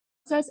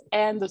process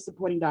and the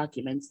supporting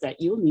documents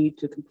that you'll need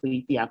to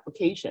complete the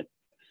application.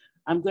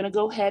 I'm going to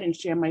go ahead and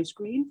share my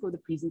screen for the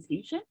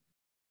presentation.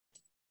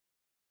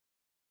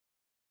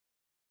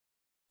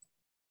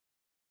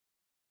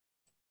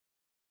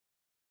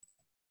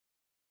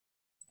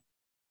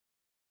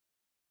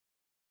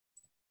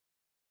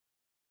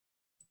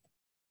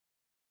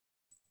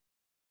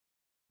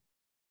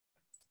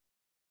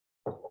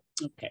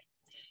 Okay,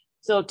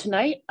 so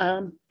tonight,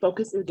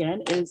 focus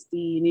again is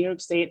the New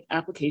York State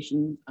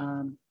application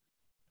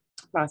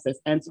process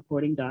and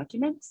supporting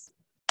documents.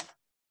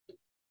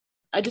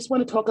 I just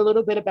want to talk a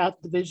little bit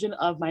about the Division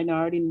of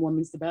Minority and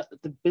Women's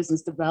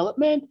Business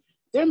Development.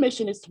 Their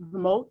mission is to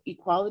promote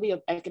equality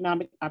of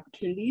economic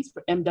opportunities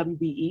for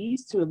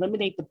MWBEs to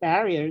eliminate the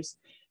barriers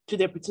to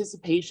their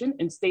participation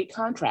in state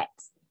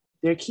contracts.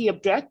 Their key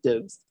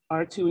objectives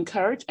are to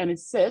encourage and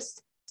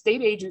assist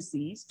state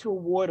agencies to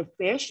award a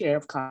fair share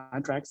of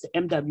contracts to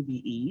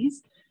MWBEs,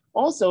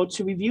 also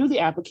to review the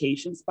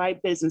applications by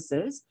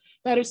businesses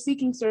that are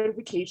seeking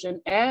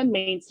certification and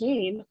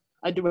maintain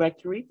a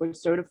directory for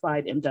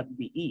certified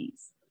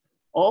MWBEs.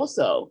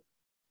 Also,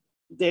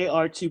 they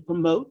are to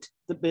promote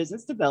the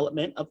business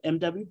development of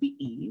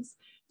MWBEs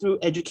through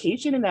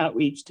education and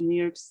outreach to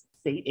New York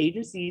State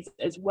agencies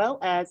as well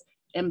as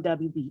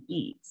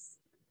MWBEs.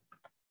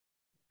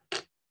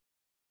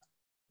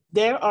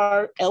 There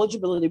are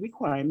eligibility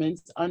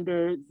requirements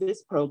under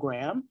this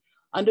program.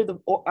 Under the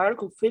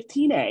Article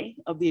 15A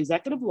of the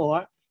Executive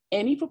Law,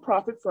 any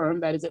for-profit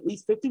firm that is at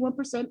least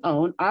 51%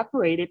 owned,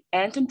 operated,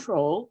 and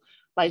controlled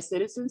by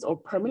citizens or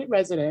permanent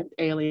resident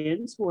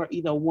aliens who are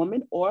either a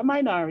woman or a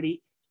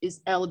minority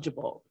is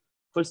eligible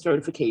for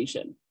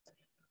certification.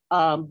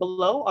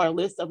 Below are a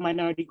list of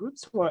minority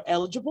groups who are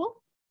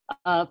eligible.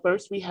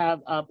 First, we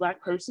have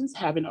Black persons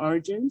having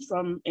origins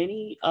from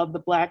any of the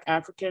Black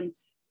African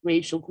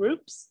racial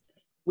groups.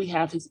 We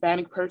have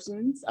Hispanic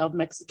persons of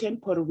Mexican,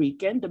 Puerto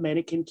Rican,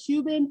 Dominican,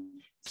 Cuban,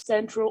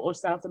 Central or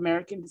South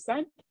American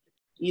descent,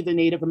 either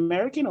Native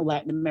American or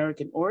Latin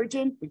American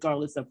origin,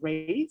 regardless of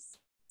race.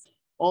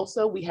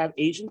 Also, we have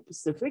Asian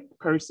Pacific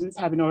persons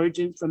having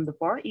origins from the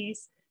Far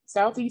East,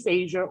 Southeast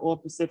Asia or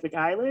Pacific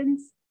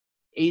Islands,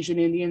 Asian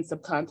Indian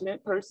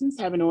subcontinent persons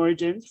having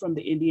origins from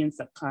the Indian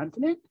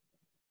subcontinent,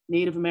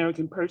 Native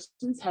American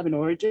persons having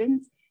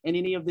origins in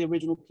any of the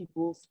original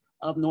peoples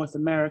of North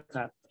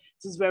America.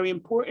 This is very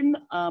important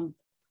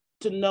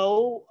to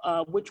know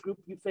which group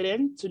you fit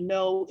in, to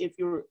know if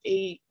you're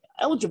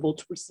eligible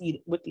to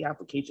proceed with the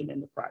application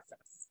in the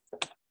process.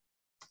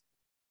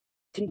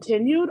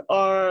 Continued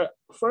are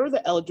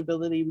further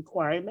eligibility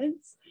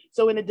requirements.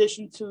 So in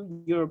addition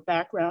to your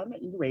background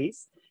and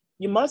race,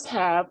 you must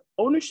have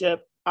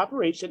ownership,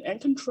 operation,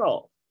 and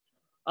control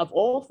of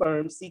all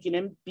firms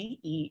seeking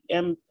WBE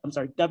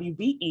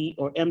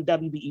or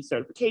MWBE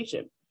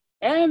certification.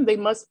 And they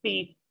must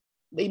be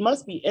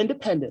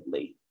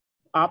independently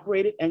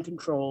operated and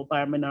controlled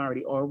by a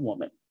minority or a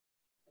woman.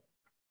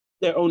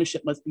 Their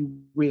ownership must be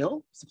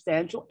real,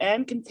 substantial,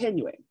 and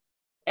continuing.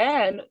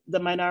 And the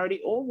minority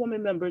or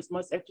woman members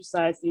must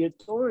exercise the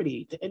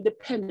authority to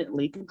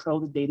independently control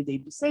the day-to-day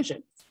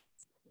decisions.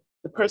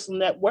 The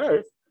personal net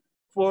worth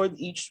for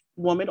each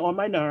woman or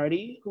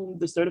minority whom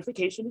the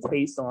certification is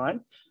based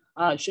on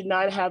should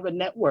not have a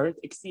net worth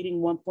exceeding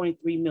 1.3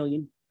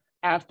 million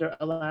after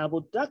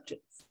allowable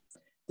deductions.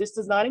 This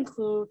does not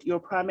include your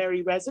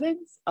primary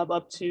residence of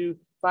up to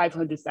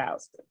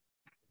 500,000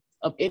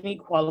 of any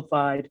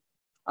qualified,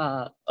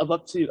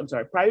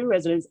 primary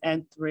residence,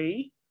 and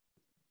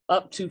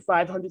up to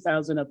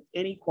 500,000 of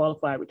any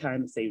qualified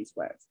retirement savings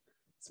plans.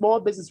 Small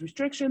business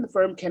restriction, the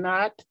firm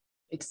cannot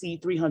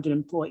exceed 300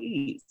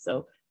 employees.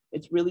 So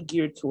it's really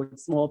geared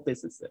towards small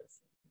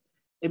businesses.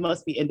 It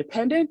must be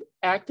independent,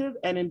 active,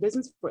 and in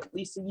business for at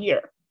least a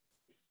year.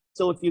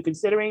 So if you're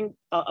considering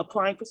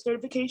applying for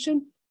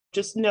certification,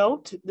 just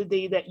note the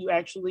day that you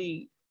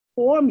actually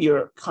form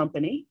your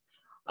company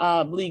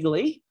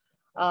legally.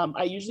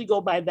 I usually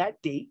go by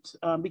that date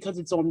because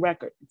it's on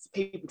record, it's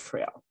paper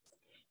trail.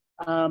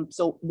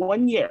 So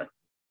 1 year,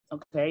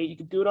 okay? You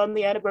can do it on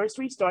the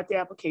anniversary, start the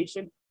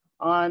application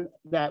on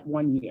that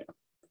 1 year.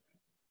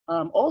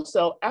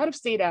 Also,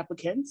 out-of-state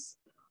applicants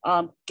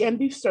can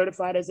be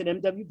certified as an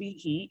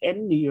MWBE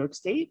in New York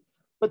State,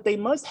 but they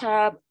must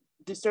have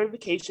the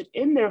certification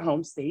in their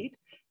home state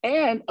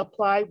and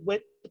apply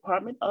with the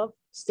Department of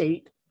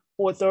State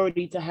for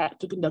authority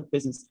to conduct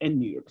business in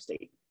New York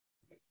State.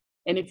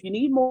 And if you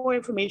need more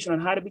information on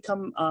how to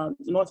become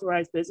an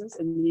authorized business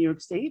in New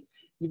York State,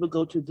 you will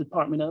go to the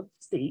Department of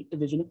State,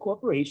 Division of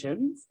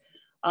Corporations,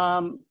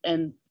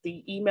 and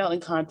the email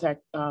and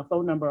contact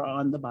phone number are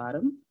on the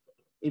bottom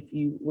if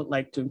you would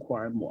like to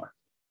inquire more.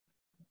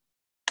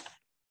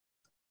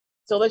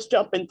 So let's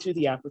jump into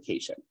the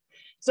application.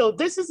 So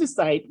this is a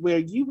site where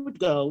you would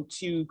go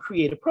to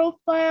create a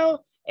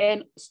profile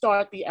and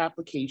start the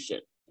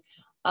application.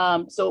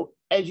 So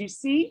as you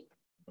see,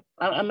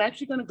 I'm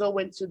actually going to go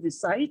into the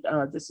site.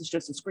 This is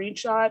just a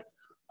screenshot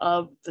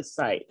of the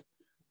site.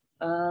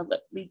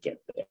 Let me get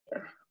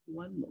there.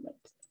 1 moment.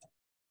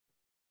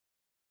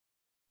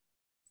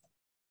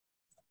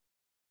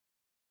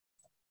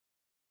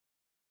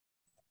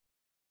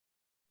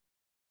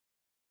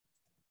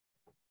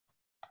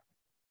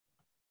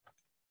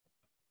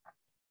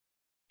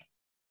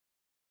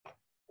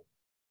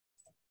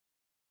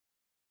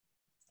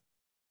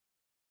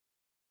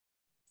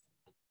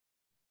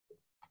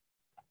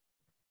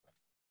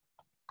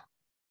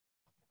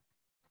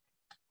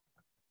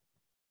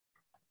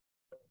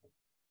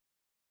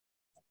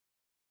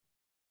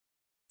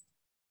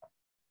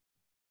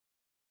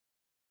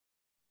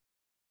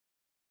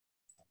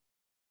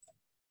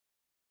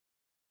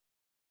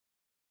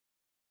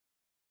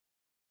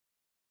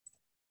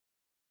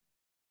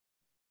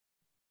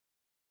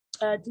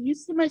 Do you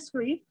see my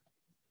screen?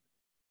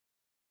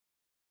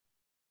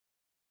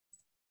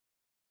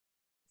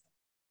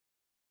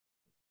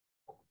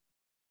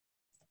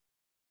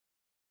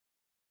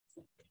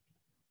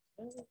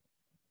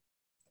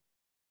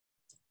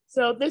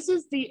 So this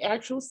is the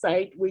actual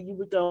site where you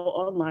would go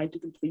online to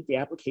complete the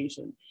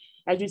application.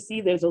 As you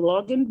see, there's a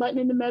login button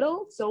in the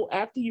middle. So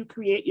after you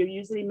create your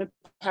username and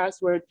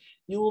password,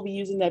 you will be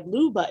using that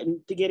blue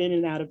button to get in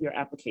and out of your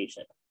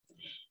application.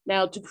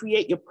 Now, to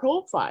create your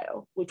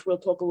profile, which we'll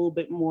talk a little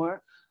bit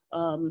more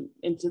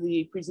into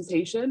the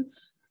presentation,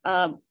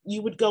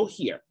 you would go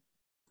here,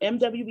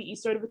 MWBE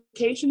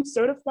certification,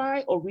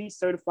 certify or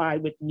recertify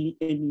with me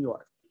in New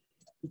York.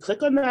 You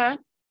click on that,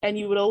 and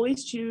you would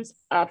always choose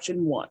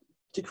option 1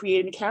 to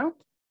create an account.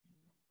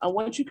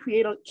 Once you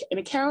create an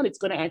account, it's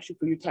going to ask you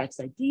for your tax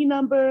ID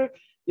number,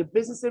 your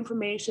business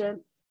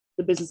information,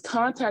 the business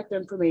contact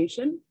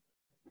information,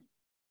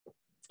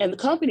 and the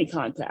company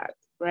contact,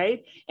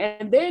 right?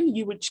 And then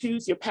you would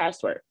choose your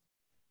password.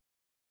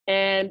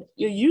 And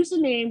your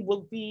username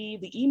will be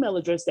the email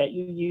address that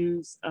you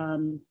use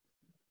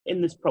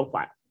in this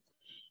profile.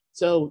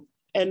 So,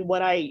 and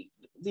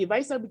the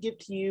advice I would give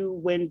to you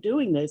when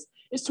doing this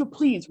is to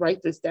please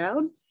write this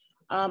down.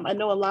 I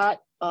know a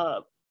lot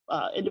of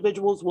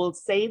individuals will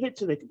save it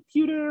to their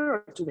computer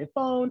or to their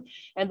phone.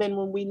 And then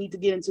when we need to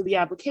get into the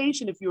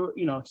application, if you're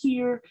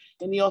here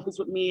in the office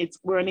with me,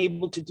 we're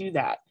unable to do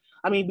that.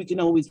 I mean, we can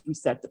always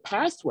reset the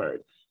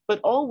password, but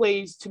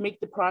always to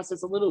make the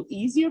process a little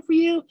easier for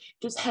you,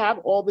 just have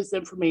all this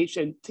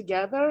information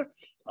together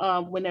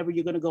whenever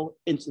you're going to go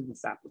into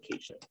this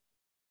application.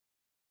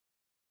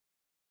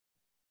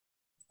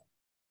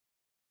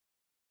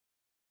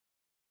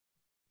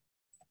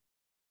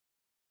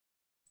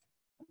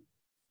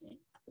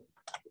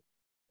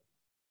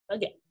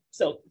 Again,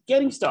 so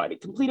getting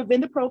started, complete a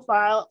vendor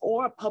profile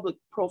or a public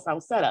profile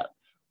setup.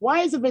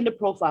 Why is a vendor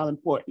profile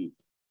important?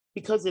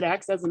 Because it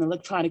acts as an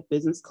electronic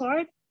business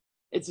card.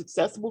 It's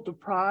accessible to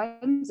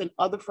primes and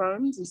other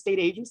firms and state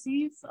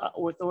agencies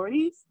or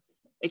authorities.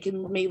 It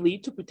may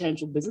lead to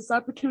potential business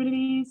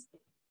opportunities,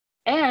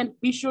 and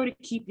be sure to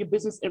keep your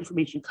business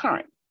information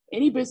current.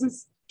 Any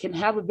business can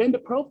have a vendor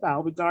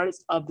profile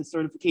regardless of the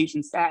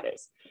certification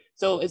status.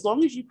 So as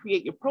long as you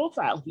create your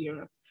profile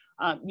here,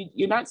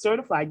 you're not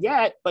certified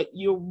yet, but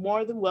you're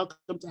more than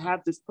welcome to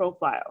have this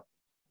profile.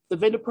 The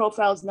vendor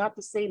profile is not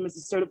the same as the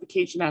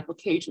certification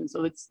application.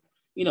 So it's,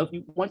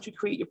 once you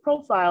create your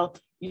profile,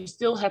 you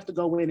still have to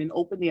go in and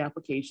open the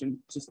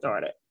application to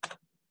start it.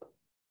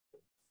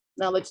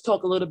 Now let's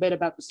talk a little bit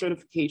about the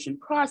certification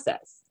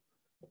process.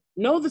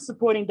 Know the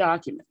supporting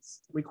documents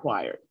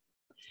required.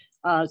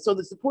 So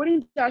the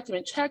supporting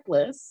document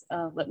checklist,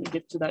 let me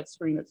get to that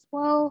screen as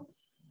well.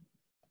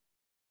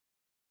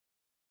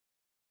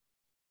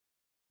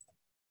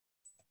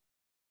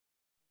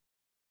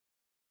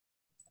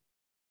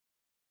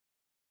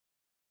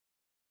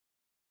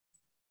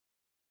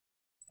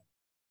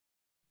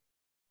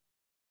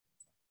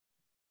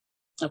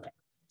 Okay,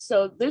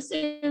 so this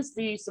is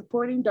the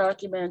supporting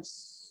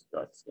documents.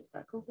 Let's get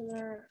back over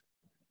there.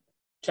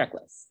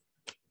 Checklist.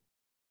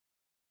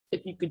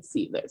 If you could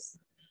see this.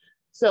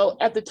 So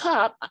at the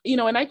top,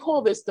 and I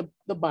call this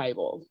the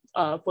Bible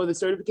for the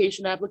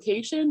certification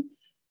application,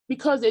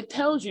 because it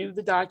tells you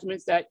the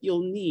documents that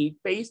you'll need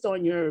based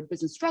on your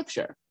business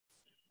structure.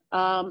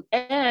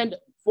 And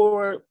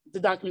for the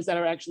documents that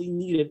are actually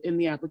needed in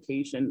the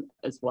application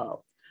as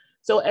well.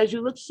 So as you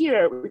look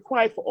here,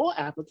 required for all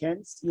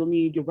applicants, you'll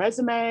need your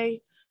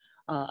resume,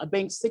 a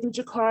bank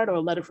signature card or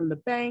a letter from the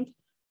bank,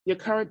 your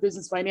current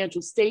business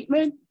financial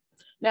statement.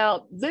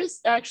 Now, this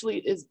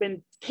actually has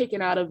been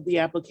taken out of the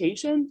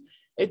application.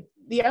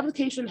 The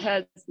application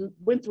has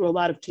went through a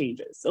lot of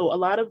changes. So a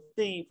lot of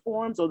the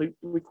forms or the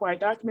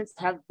required documents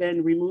have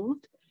been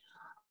removed,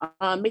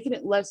 making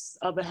it less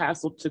of a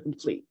hassle to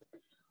complete.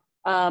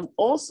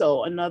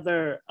 Also,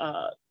 another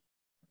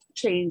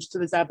change to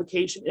this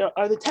application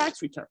are the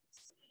tax returns.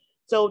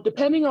 So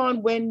depending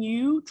on when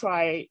you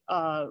try,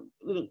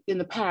 in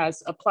the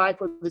past, apply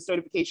for the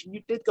certification,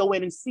 you did go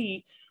in and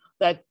see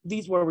that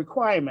these were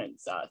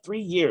requirements, 3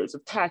 years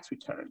of tax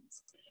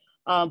returns.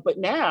 But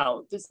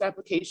now this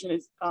application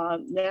is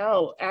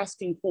now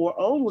asking for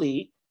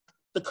only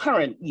the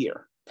current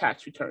year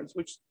tax returns,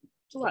 which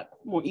is a lot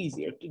more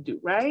easier to do,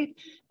 right?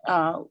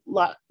 A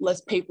lot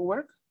less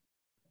paperwork.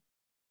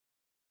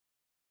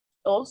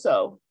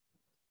 Also,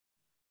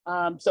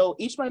 so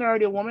each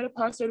minority or woman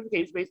upon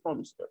certification based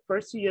on the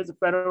first 2 years of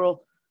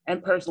federal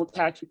and personal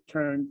tax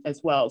return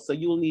as well. So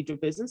you will need your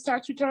business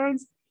tax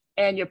returns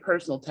and your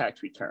personal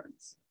tax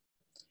returns.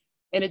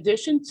 In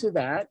addition to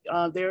that,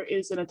 there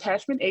is an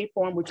attachment A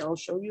form, which I'll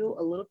show you in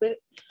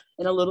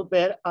a little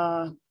bit,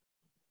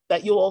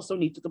 that you'll also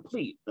need to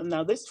complete. And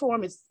now this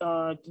form is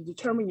to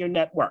determine your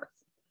net worth.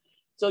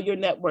 So your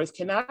net worth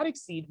cannot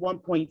exceed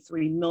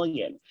 1.3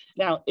 million.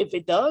 Now, if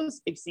it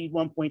does exceed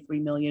 1.3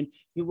 million,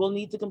 you will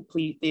need to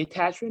complete the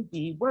attachment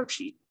B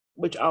worksheet,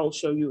 which I'll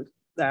show you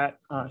that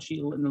sheet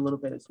in a little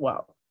bit as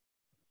well.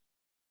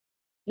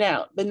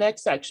 Now, the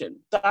next section,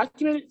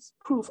 documents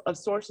proof of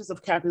sources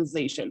of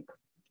capitalization.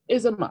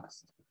 is a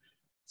must.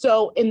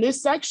 So in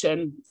this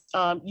section,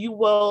 you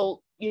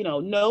will,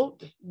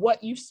 note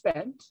what you've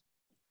spent,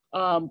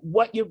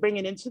 what you're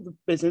bringing into the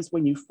business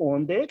when you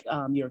formed it,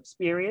 your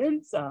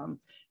experience,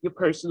 your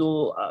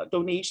personal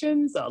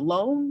donations,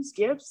 loans,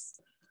 gifts.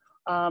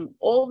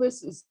 All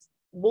this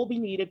will be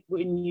needed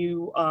when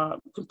you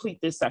complete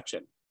this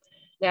section.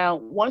 Now,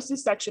 once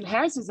this section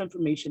has this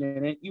information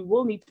in it, you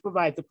will need to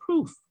provide the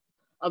proof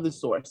of the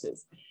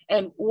sources.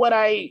 And what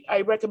I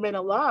recommend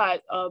a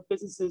lot of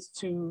businesses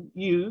to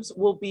use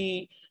will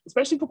be,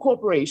 especially for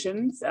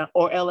corporations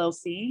or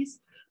LLCs,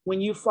 when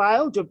you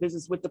filed your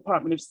business with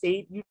Department of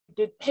State, you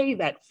did pay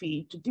that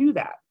fee to do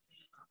that.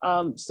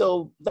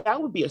 So that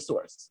would be a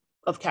source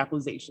of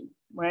capitalization,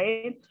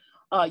 right?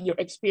 Your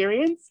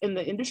experience in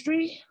the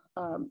industry,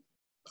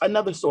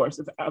 another source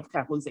of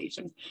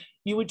capitalization.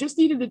 You would just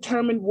need to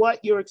determine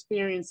what your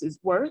experience is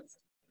worth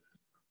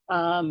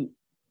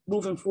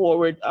moving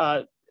forward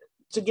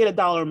to get a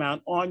dollar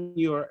amount on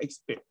your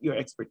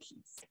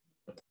expertise.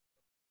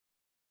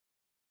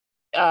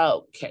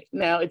 Okay,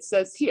 now it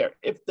says here,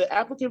 if the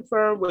applicant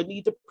firm would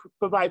need to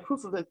provide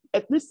proof of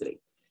ethnicity.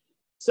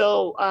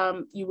 So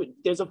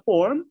there's a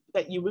form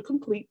that you would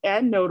complete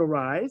and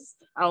notarize.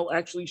 I'll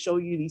actually show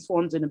you these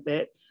forms in a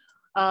bit,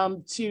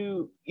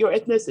 to your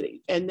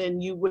ethnicity. And then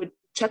you would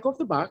check off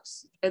the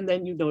box and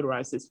then you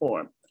notarize this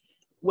form,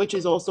 which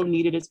is also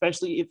needed,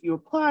 especially if you're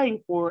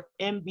applying for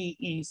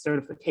MWBE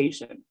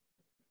certification.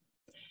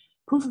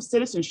 Proof of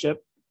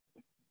citizenship,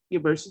 your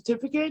birth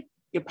certificate,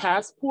 your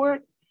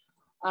passport,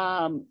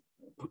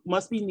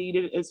 must be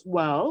needed as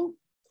well.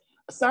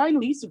 Signed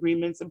lease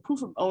agreements and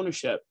proof of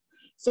ownership.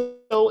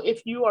 So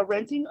if you are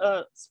renting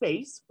a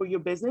space for your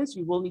business,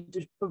 you will need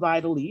to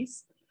provide a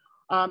lease.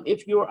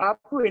 If you're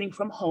operating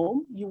from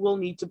home, you will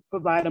need to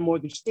provide a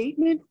mortgage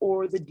statement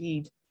or the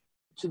deed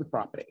to the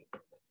property.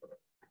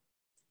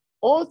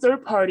 All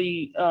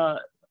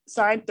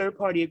signed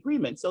third-party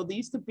agreements. So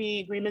these could be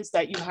agreements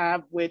that you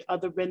have with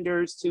other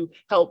vendors to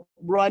help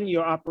run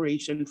your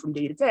operation from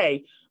day to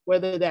day,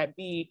 whether that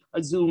be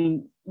a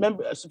Zoom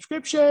member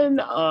subscription,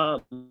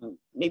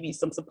 maybe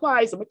some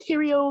supplies, some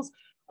materials,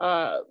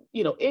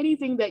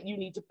 anything that you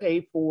need to pay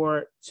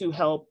for to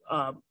help,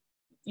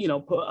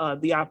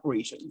 the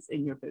operations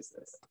in your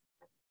business.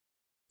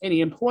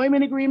 Any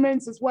employment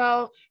agreements as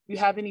well. If you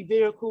have any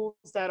vehicles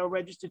that are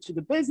registered to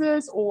the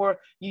business or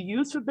you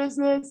use for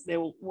business, they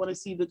will want to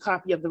see the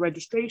copy of the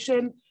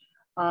registration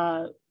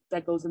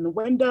that goes in the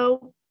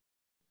window.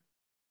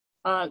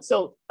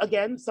 So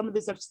again, some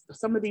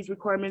of these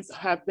requirements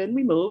have been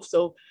removed.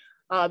 So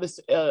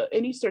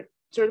any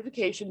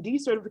certification,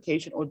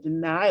 decertification, or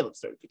denial of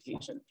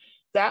certification,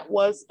 that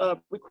was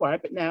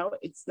required, but now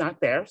it's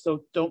not there.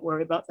 So don't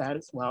worry about that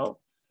as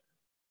well.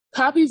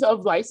 Copies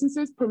of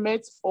licenses,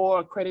 permits,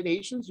 or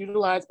accreditations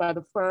utilized by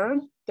the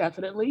firm,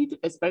 definitely,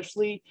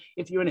 especially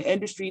if you're in an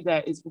industry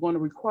that is going to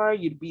require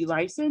you to be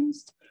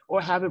licensed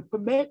or have a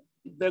permit,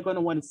 they're going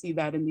to want to see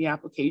that in the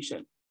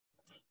application.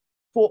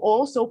 For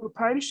all sole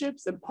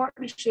proprietorships and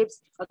partnerships,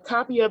 a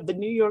copy of the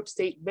New York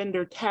State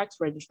vendor tax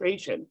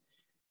registration,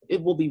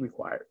 it will be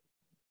required.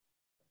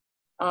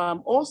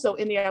 Also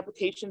in the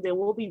application, there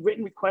will be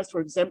written requests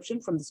for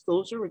exemption from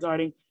disclosure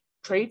regarding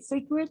trade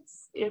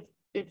secrets, if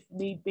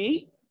need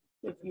be,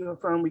 if your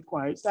firm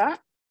requires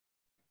that.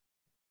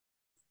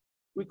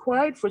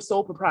 Required for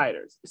sole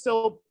proprietors.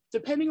 So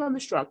depending on the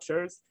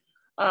structures,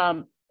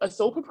 a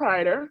sole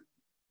proprietor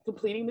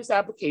completing this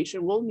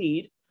application will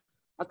need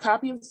a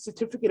copy of the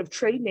certificate of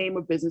trade name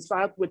or business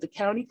filed with the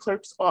county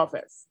clerk's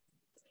office.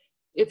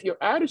 If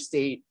you're out of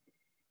state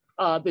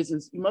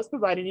business, you must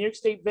provide a New York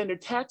State vendor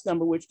tax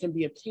number, which can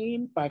be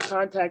obtained by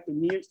contacting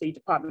the New York State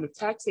Department of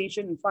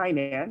Taxation and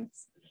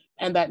Finance,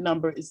 and that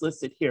number is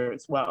listed here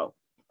as well.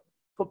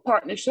 For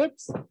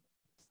partnerships,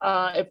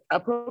 if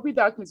appropriate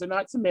documents are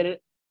not submitted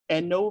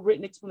and no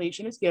written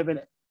explanation is given,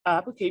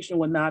 application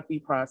will not be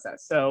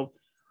processed. So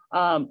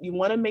you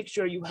want to make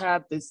sure you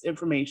have this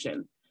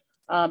information.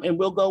 And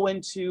we'll go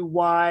into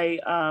why,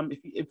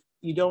 if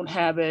you don't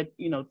have it,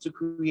 to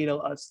create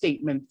a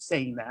statement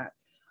saying that.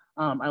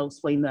 I'll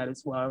explain that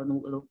as well in a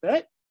little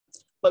bit.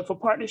 But for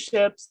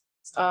partnerships,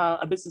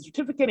 a business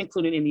certificate,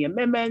 including any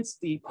amendments,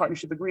 the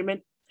partnership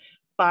agreement,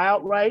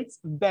 buyout rights,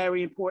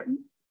 very important.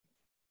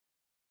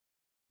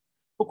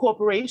 For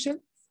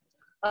corporations,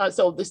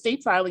 so the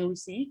state filing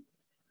receipt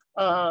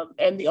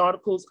and the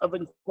articles of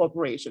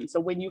incorporation.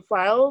 So when you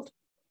filed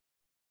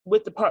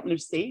with Department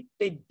of State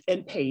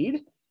and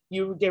paid,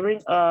 you were given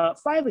a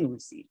filing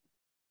receipt.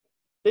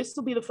 This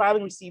will be the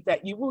filing receipt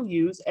that you will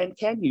use and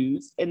can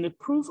use in the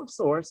proof of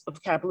source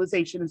of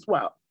capitalization as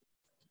well.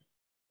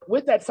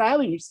 With that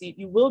filing receipt,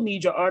 you will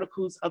need your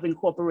articles of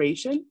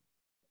incorporation.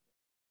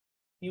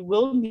 You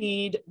will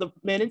need the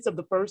minutes of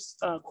the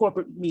first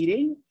corporate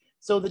meeting.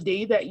 So the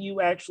day that you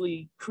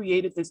actually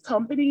created this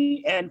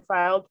company and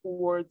filed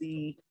for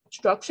the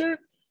structure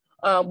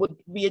would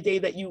be a day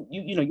that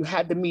you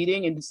had the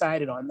meeting and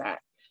decided on that.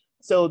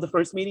 So the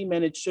first meeting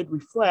minutes should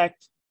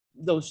reflect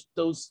those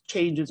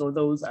changes or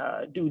those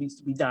duties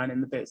to be done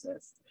in the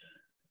business.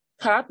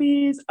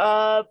 Copies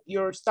of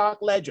your stock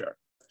ledger.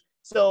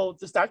 So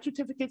the stock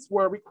certificates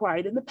were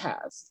required in the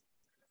past,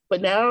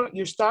 but now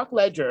your stock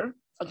ledger,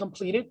 a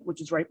completed, which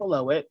is right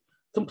below it,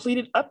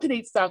 completed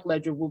up-to-date stock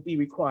ledger will be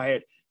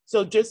required.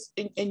 So just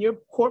in your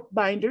corp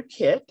binder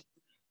kit,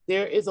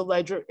 there is a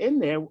ledger in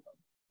there.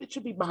 It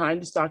should be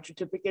behind the stock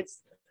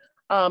certificates.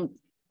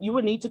 You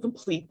would need to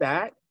complete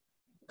that,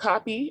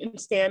 copy and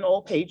scan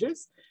all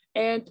pages,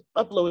 and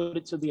upload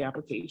it to the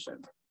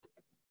application.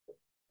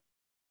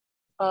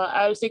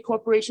 Out-of-state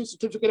corporation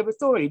certificate of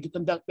authority to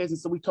conduct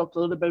business. So we talked a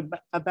little bit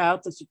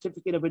about the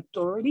certificate of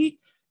authority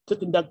to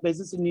conduct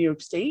business in New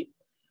York State.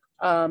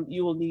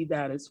 You will need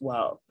that as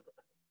well.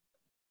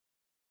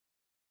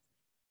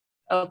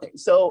 Okay,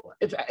 so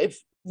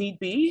if need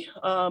be,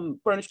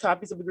 furnish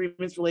copies of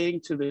agreements relating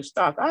to the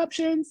stock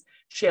options,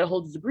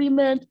 shareholders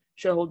agreement,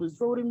 shareholders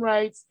voting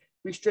rights,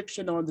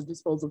 restriction on the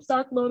disposal of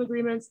stock loan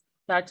agreements,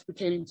 facts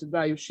pertaining to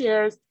value of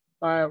shares,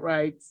 buyout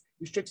rights,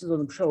 restrictions on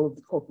the control of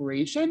the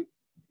corporation.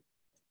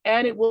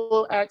 And it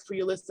will ask for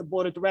your list of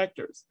board of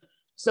directors.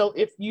 So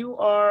if you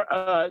are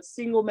a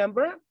single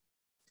member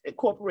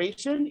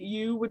corporation,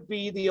 you would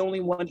be the only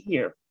one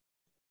here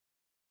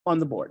on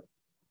the board.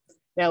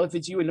 Now, if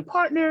it's you and a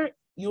partner,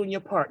 you and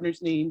your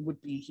partner's name would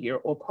be here,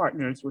 or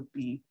partners would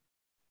be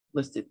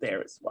listed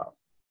there as well.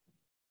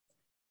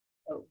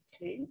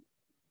 Okay.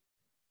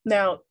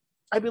 Now,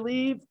 I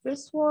believe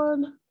this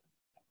one.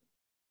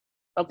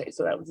 Okay,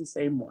 so that was the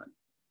same one.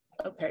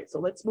 Okay, so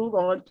let's move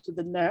on to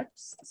the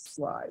next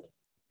slide.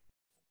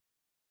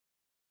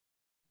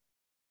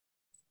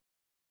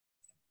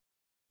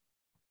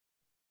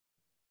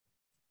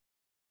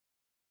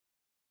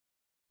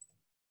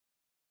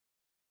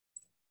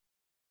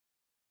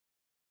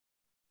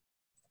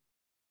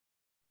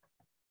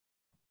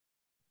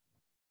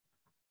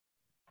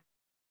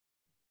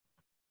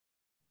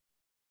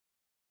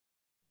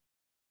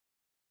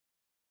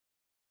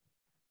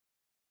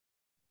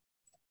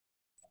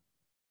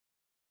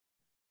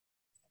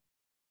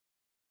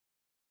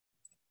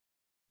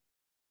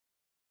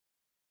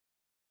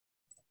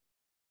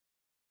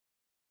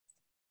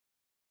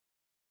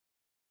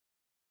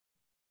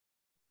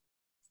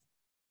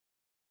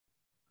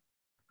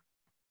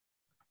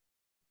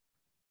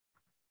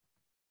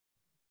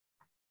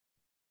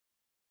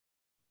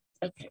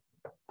 Okay.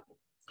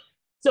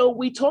 So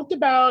we talked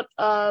about,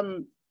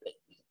 well,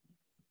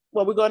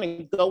 we're going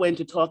to go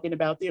into talking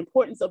about the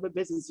importance of a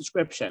business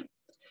description.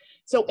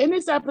 So in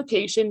this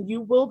application, you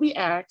will be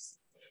asked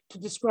to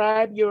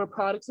describe your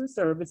products and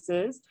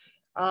services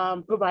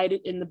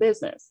provided in the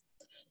business.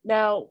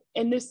 Now,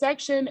 in this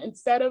section,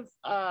 instead of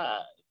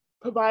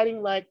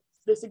providing like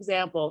this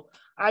example,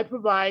 I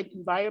provide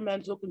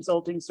environmental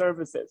consulting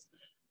services.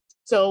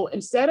 So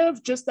instead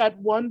of just that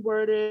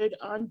one-worded,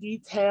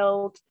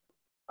 undetailed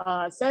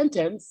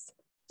sentence,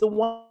 the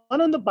one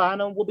on the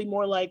bottom will be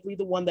more likely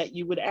the one that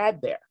you would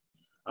add there.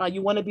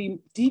 You want to be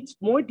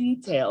more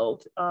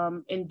detailed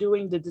in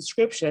doing the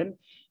description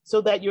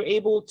so that you're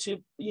able to,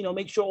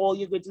 make sure all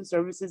your goods and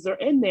services are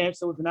in there.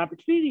 So if an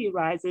opportunity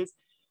arises,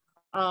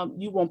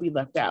 you won't be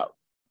left out,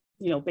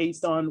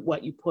 based on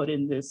what you put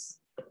in this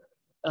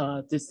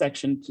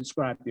section to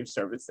describe your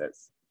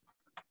services.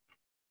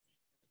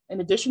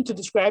 In addition to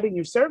describing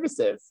your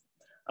services,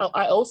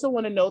 I also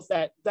want to note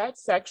that that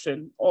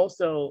section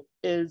also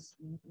is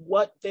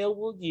what they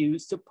will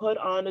use to put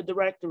on a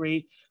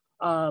directory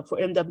for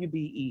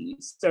MWBE,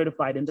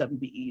 certified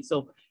MWBE.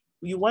 So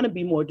you want to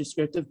be more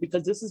descriptive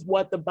because this is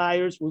what the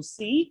buyers will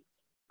see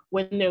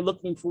when they're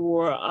looking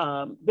for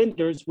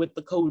vendors with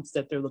the codes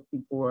that they're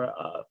looking for.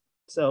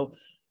 So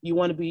you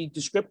want to be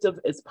descriptive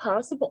as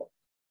possible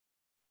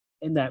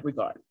in that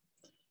regard.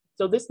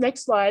 So this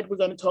next slide, we're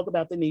going to talk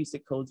about the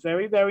NAICS codes.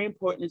 Very, very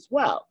important as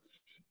well.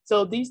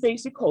 So these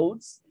NAICS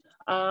codes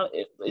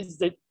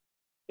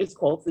it's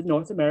called the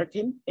North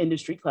American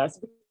Industry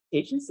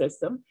Classification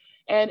System,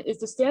 and it's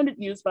the standard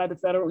used by the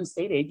federal and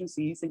state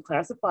agencies in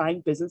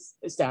classifying business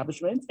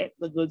establishments and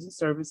the goods and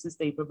services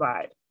they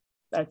provide.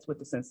 That's what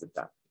the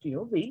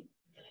census.gov.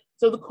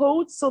 So the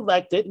codes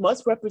selected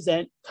must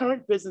represent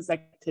current business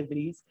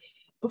activities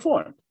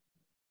performed.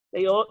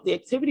 The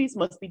activities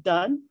must be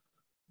done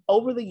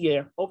over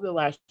the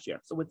last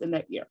year, so within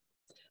that year.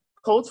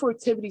 Codes for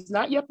activities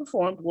not yet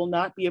performed will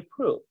not be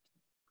approved.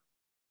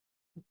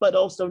 But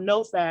also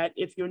note that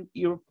if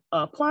you're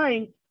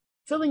applying,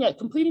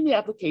 completing the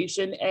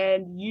application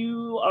and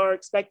you are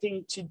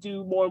expecting to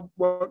do more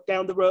work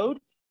down the road,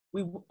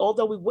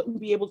 although we wouldn't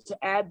be able to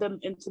add them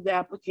into the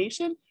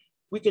application,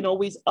 we can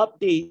always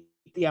update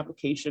the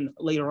application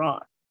later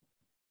on.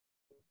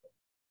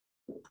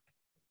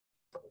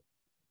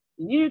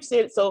 New York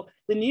State, so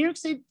the New York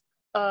State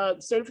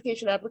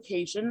certification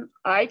application,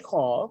 I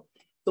call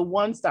the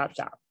one-stop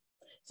shop.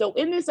 So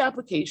in this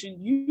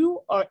application,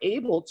 you are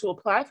able to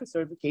apply for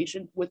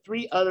certification with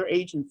 3 other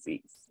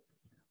agencies.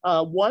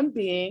 One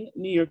being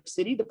New York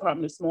City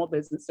Department of Small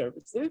Business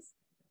Services,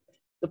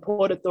 the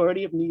Port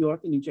Authority of New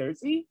York and New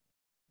Jersey,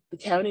 the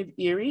County of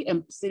Erie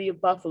and City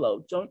of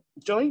Buffalo,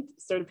 Joint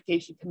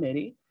Certification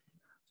Committee,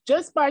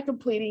 just by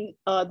completing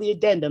the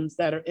addendums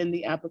that are in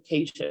the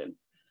application.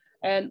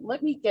 And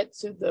let me get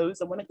to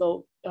those. I want to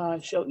go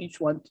show each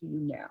one to you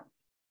now.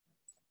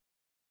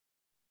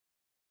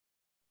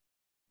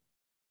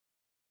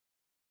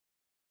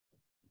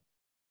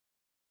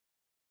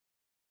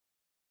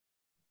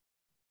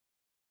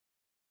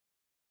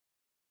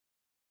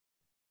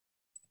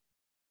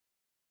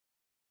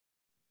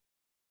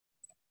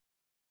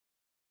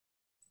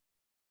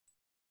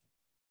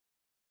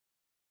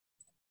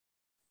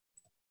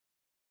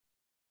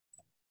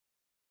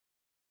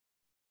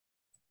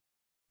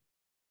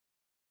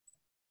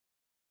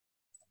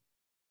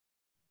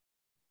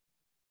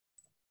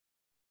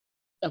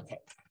 Okay,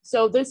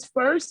 so this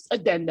first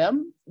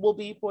addendum will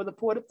be for the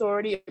Port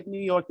Authority of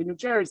New York and New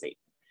Jersey.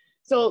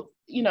 So,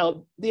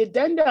 the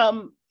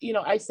addendum,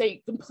 I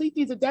say complete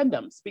these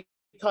addendums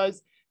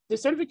because the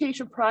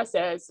certification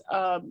process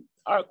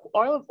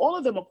all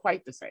of them are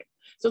quite the same.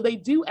 So they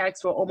do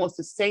ask for almost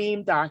the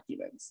same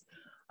documents.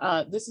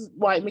 This is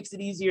why it makes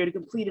it easier to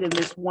complete it in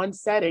this one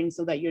setting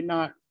so that you're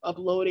not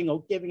uploading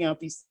or giving out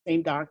these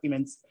same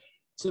documents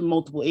to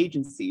multiple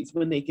agencies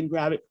when they can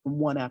grab it from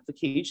one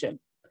application.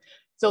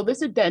 So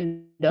this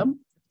addendum,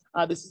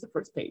 this is the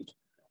first page.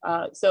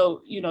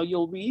 So,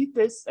 you'll read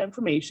this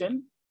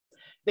information.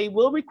 They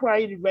will require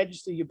you to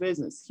register your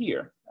business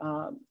here,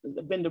 to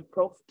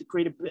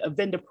create a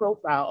vendor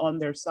profile on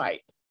their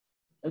site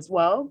as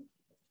well.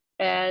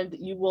 And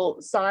you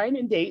will sign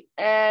and date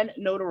and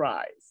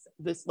notarize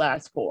this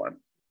last form.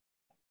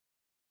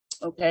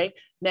 Okay,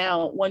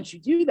 now, once you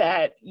do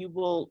that, you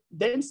will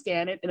then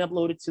scan it and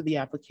upload it to the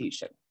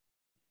application.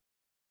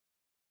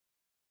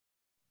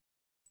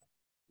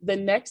 The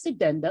next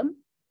addendum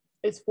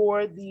is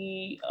for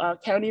the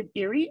County of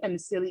Erie and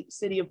the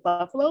City of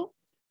Buffalo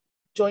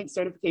Joint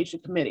Certification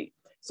Committee.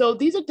 So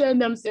these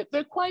addendums,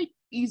 they're quite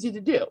easy to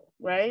do,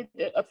 right?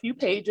 A few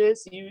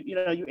pages,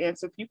 you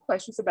answer a few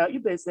questions about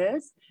your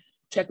business,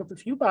 check off a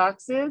few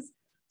boxes,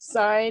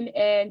 sign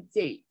and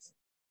date.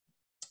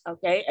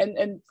 Okay,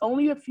 and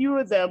only a few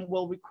of them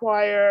will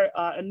require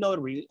a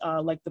notary,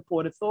 like the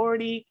Port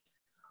Authority.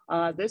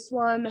 This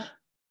one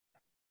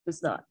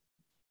does not.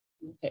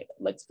 Okay,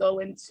 let's go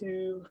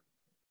into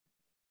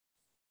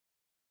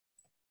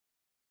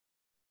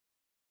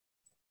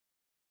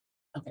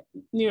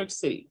New York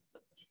City.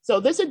 So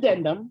this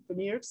addendum for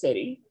New York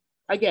City,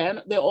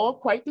 again, they're all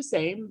quite the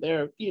same.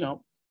 They're,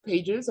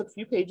 pages, a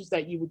few pages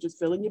that you would just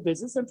fill in your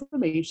business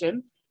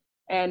information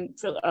and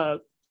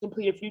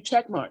complete a few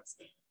check marks.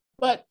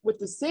 But with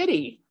the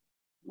city,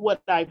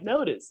 what I've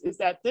noticed is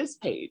that this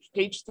page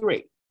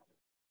 3,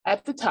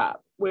 at the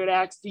top, where it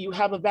asks, do you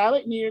have a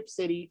valid New York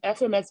City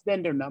FMS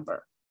vendor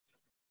number?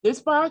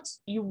 This box,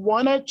 you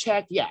wanna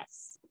check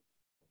yes.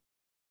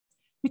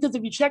 Because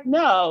if you check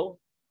no,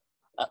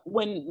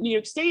 when New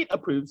York State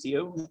approves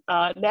you,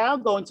 now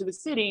going to the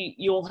city,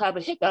 you'll have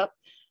a hiccup.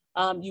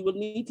 You will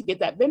need to get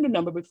that vendor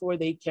number before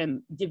they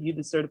can give you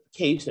the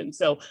certification.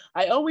 So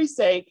I always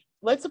say,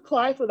 let's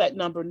apply for that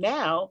number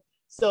now,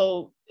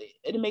 so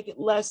it'll make it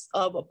less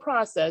of a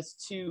process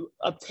to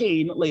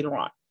obtain later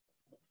on.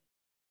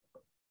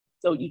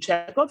 So you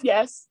check off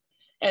yes,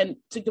 and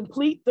to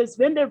complete this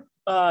vendor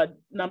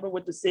number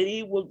with the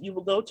city, you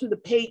will go to the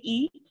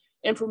payee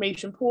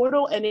information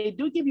portal, and they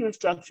do give you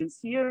instructions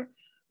here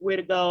where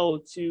to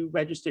go to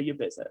register your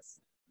business.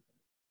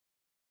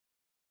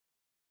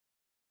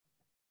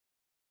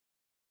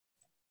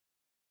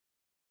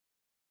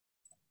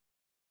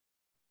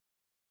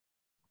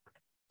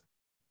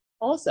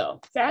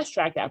 Also, fast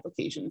track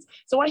applications.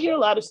 So I hear a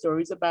lot of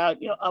stories about,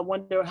 I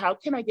wonder, how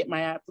can I get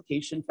my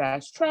application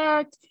fast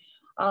tracked?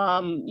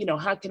 How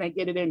can I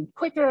get it in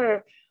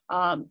quicker?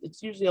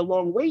 It's usually a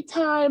long wait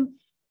time.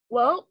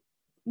 Well,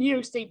 New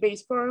York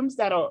State-based firms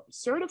that are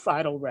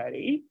certified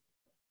already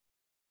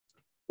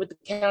with the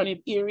County of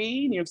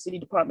Erie, New York City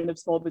Department of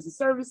Small Business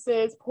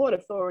Services, Port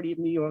Authority of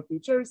New York, New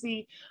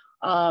Jersey,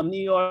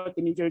 New York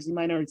and New Jersey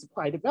Minority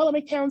Supply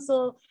Development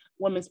Council,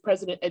 Women's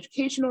President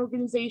Education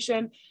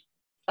Organization,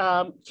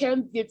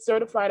 can get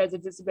certified as a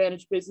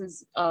disadvantaged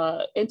business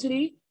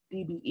entity,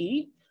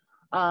 DBE,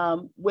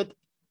 with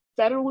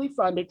federally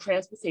funded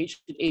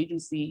transportation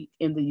agency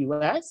in the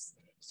US.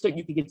 So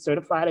you can get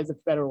certified as a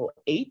Federal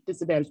 8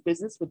 disadvantaged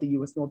business with the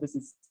US Small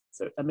Business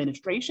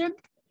Administration.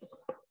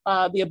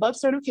 The above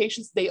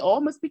certifications, they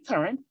all must be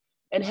current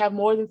and have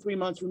more than 3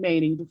 months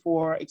remaining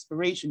before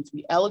expiration to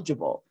be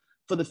eligible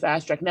for the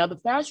fast track. Now, the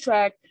fast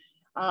track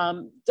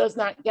does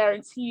not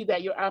guarantee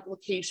that your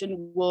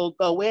application will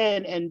go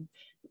in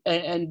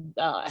and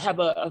have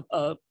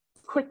a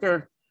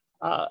quicker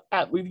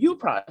review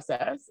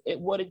process.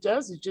 What it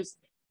does is just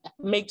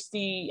makes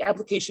the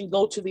application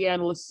go to the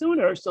analyst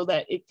sooner so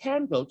that it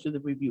can go to the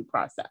review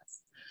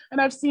process. And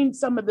I've seen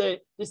some of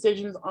the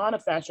decisions on a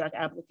fast track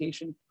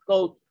application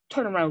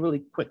turn around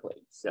really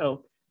quickly.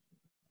 So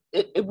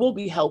it will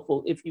be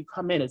helpful if you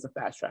come in as a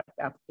fast track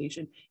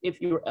application, if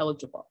you're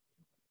eligible.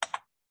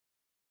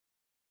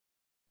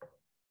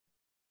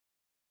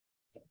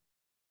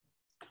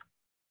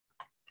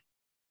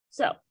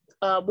 So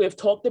we've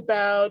talked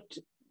about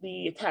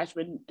the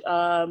attachment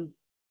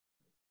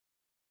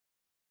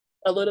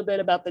a little bit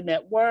about the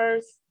net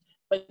worth,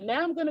 but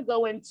now I'm going to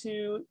go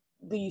into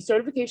the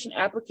certification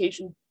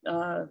application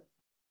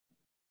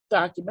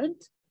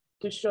document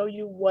to show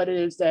you what it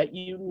is that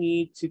you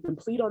need to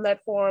complete on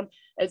that form,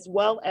 as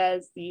well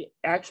as the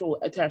actual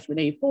attachment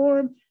A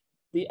form,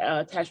 the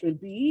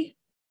attachment B,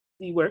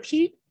 the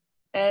worksheet,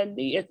 and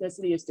the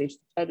ethnicity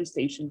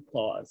attestation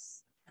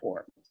clause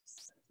forms.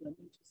 Let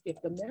me just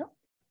get them now.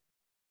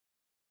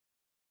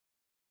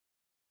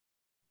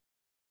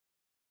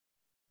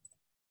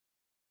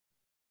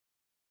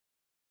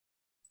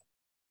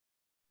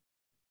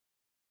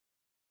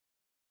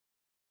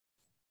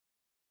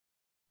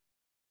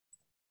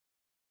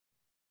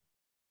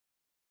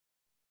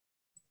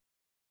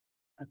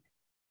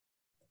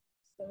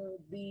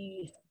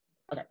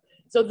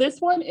 So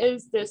this one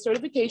is the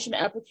certification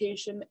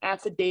application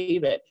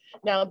affidavit.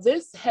 Now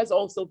this has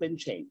also been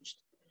changed.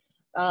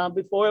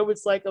 Before it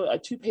was like a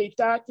 2-page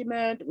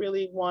document,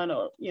 really one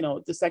or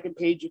the second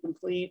page you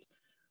complete.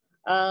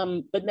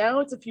 But now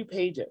it's a few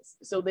pages.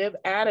 So they've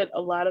added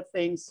a lot of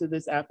things to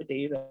this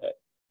affidavit.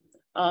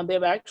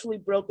 They've actually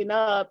broken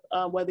up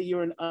whether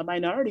you're a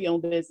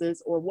minority-owned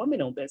business or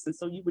woman-owned business.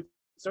 So you would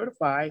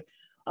certify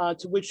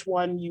to which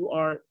one you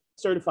are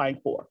certifying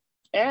for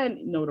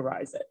and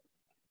notarize it.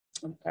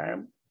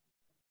 Okay.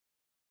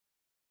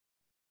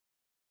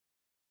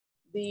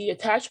 The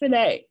attachment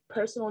A,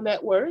 personal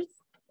net worth,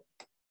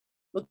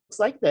 looks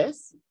like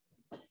this.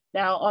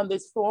 Now on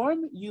this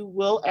form, you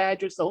will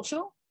add your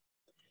social.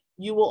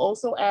 You will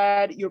also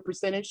add your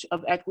percentage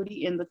of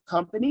equity in the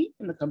company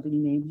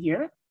name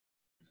here.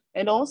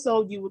 And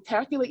also you will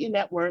calculate your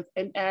net worth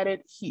and add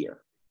it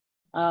here,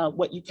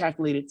 what you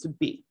calculate it to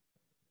be.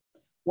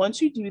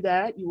 Once you do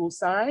that, you will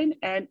sign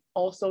and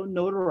also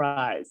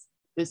notarize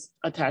this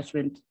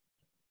attachment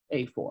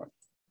A form.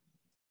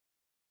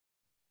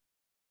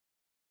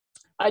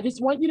 I just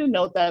want you to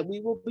note that we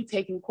will be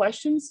taking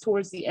questions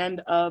towards the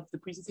end of the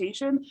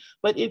presentation,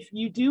 but if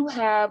you do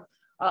have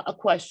a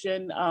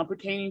question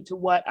pertaining to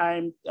what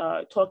I'm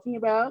talking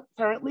about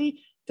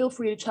currently, feel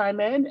free to chime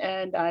in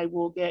and I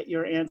will get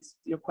your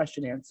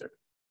question answered.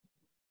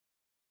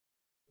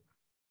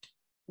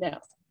 Now,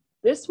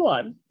 this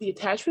one, the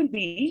attachment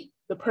B,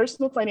 the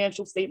personal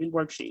financial statement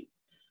worksheet,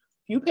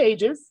 few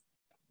pages.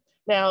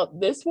 Now,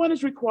 this one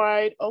is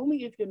required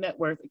only if your net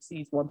worth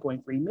exceeds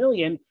 1.3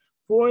 million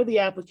for the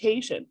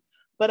application.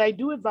 But I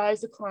do advise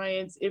the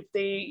clients, if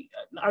they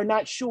are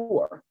not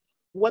sure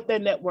what their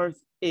net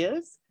worth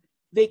is,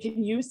 they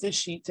can use this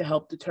sheet to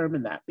help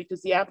determine that,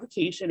 because the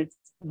application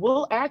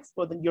will ask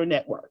for your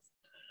net worth.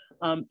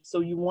 So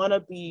you want to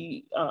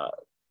be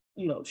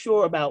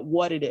sure about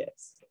what it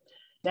is.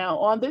 Now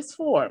on this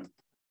form,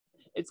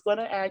 it's going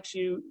to ask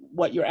you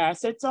what your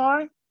assets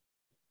are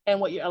and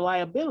what your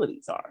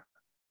liabilities are.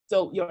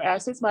 So your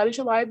assets minus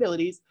your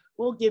liabilities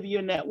will give you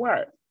a net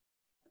worth.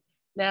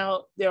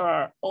 Now, there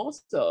are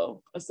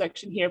also a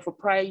section here for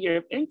prior year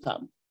of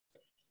income.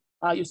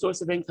 Your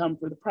source of income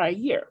for the prior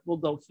year will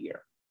go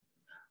here.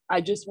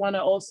 I just want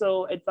to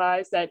also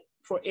advise that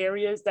for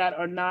areas that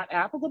are not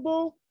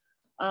applicable,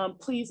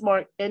 please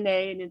mark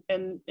NA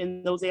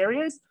in those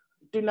areas.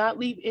 Do not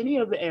leave any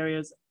of the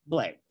areas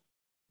blank.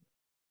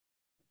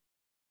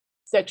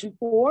 Section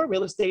 4,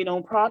 real estate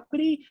owned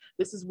property.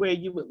 This is where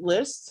you would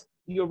list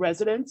your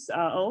residence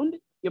owned.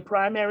 Your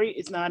primary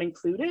is not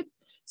included.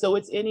 So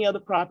it's any other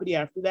property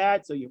after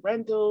that. So your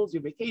rentals,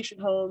 your vacation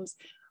homes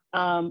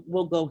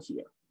will go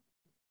here.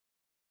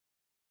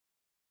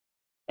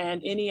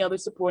 And any other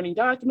supporting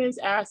documents,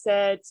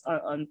 assets,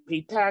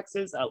 unpaid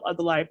taxes,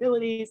 other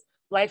liabilities,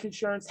 life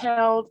insurance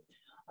held,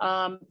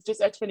 just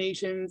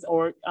explanations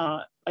or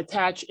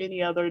attach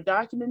any other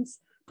documents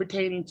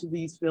pertaining to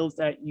these fields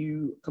that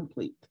you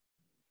complete.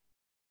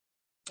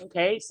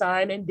 Okay,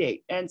 sign and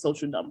date and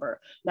social number.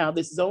 Now,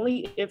 this is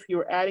only if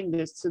you're adding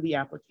this to the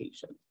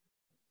application.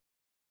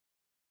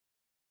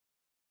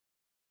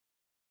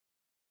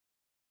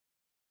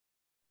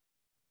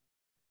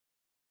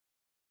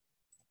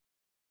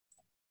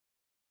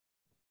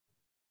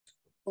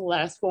 The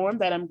last form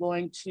that I'm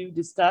going to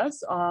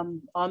discuss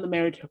on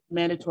the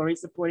mandatory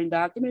supporting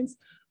documents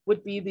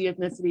would be the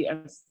ethnicity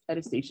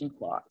attestation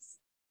clause.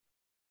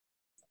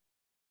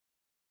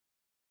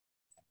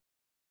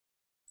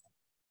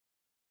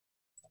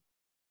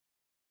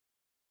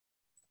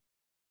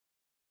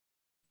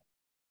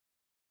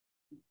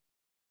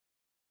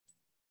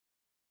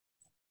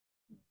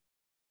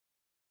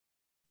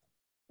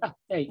 Oh,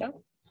 there you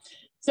go.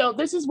 So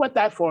this is what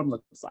that form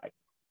looks like.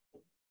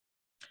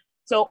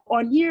 So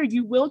on here,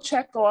 you will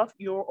check off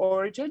your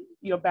origin,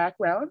 your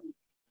background,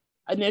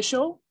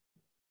 initial,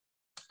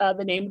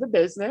 the name of the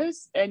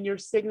business, and your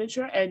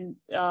signature and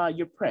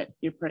your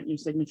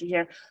signature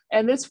here.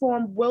 And this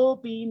form will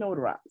be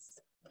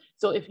notarized.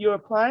 So if you're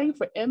applying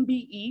for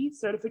MBE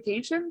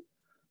certification,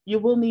 you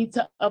will need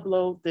to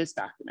upload this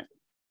document.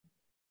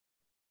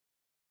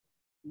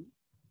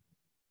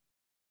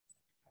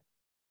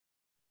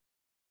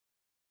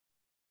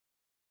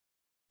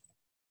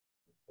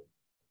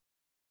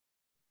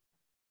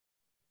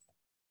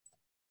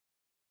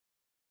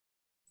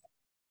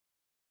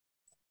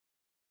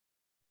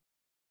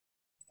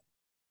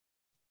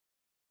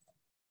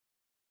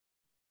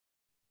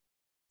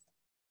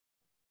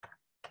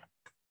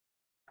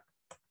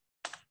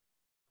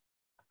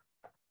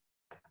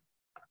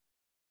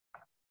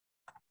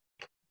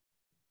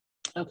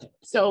 Okay,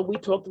 so we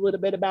talked a little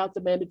bit about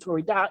the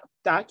mandatory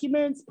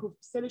documents, proof of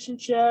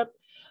citizenship,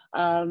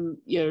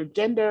 your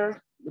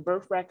gender, your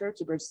birth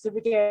records, your birth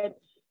certificate,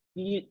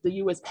 the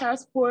U.S.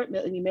 passport,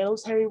 any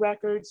military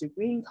records, your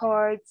green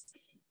cards,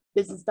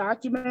 business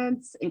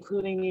documents,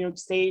 including New York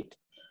State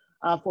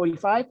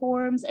 45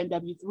 forms and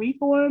W-3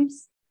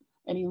 forms,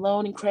 any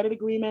loan and credit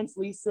agreements,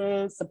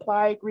 leases,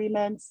 supply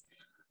agreements,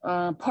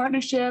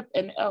 partnership,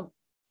 and an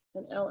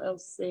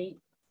LLC.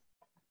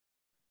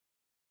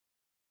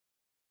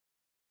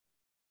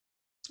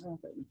 Okay,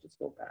 let me just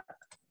go back.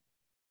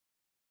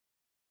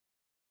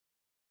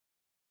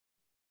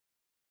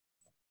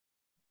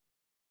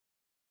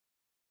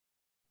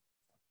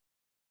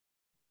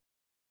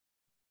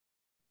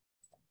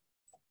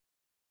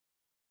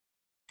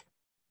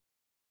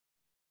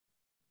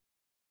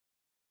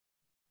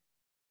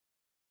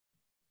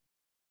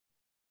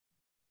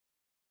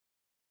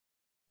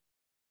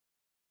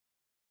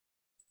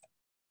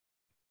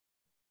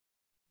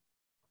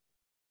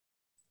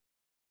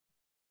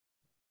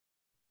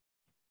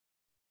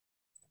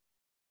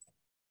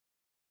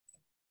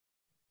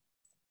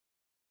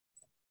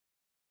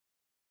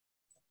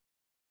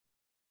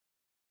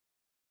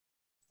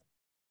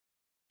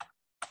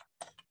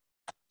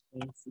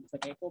 It seems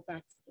like I go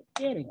back to the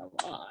beginning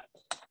a lot.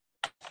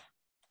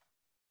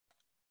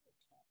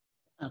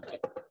 Okay.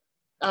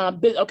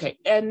 Okay,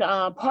 and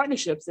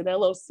partnerships and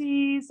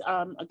LLCs.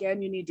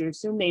 Again, you need your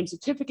assumed name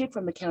certificate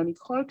from the county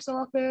clerk's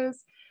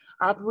office,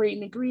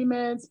 operating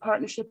agreements,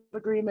 partnership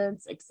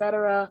agreements,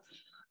 etc.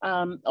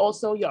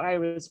 Also, your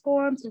IRS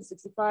form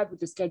 1065 with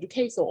the Schedule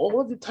K. So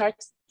all of the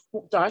tax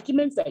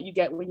documents that you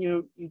get when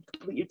you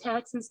complete your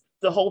taxes,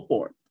 the whole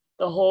form,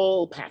 the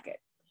whole packet.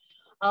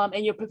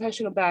 And your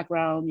professional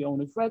background, your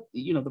owner's,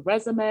 the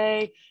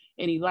resume,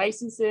 any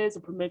licenses or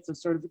permits of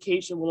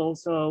certification will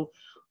also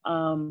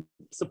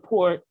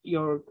support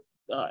your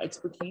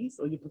expertise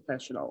or your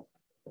professional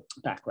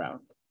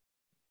background.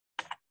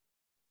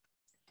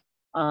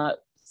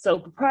 So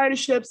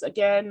proprietorships,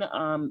 again,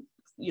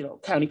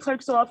 county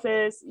clerk's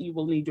office, you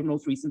will need your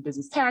most recent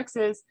business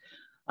taxes.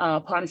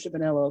 Partnership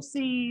and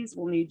LLCs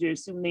will need your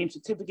assumed name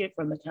certificate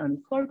from the county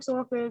clerk's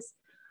office.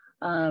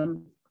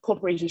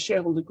 Corporation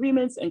shareholder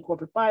agreements and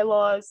corporate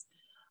bylaws,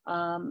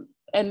 and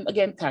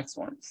again, tax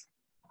forms.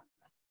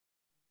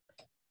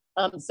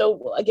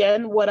 So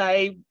again, what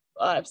I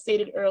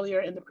stated earlier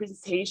in the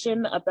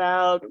presentation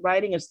about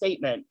writing a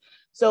statement.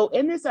 So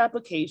in this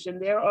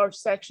application, there are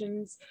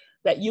sections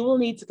that you will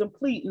need to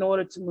complete in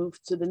order to move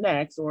to the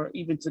next or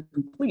even to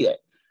complete it.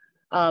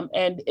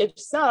 And if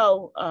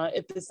so,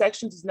 if the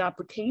section does not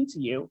pertain to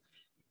you,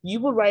 you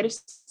will write a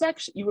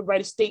section, you would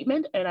write a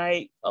statement, and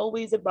I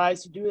always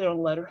advise to do it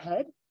on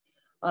letterhead.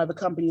 The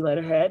company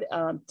letterhead,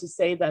 to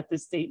say that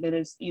this statement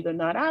is either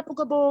not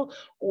applicable,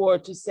 or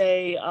to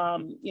say,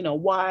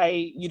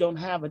 why you don't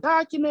have a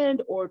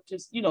document, or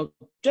just,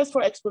 just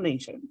for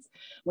explanations.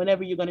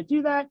 Whenever you're going to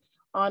do that,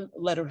 on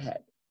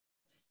letterhead,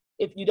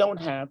 if you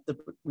don't have the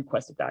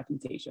requested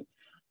documentation.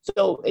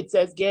 So it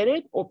says get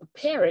it or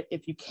prepare it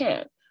if you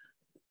can.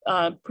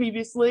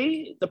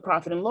 Previously, the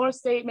profit and loss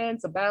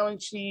statements, a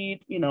balance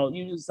sheet,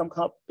 usually some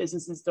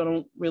businesses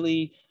don't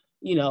really,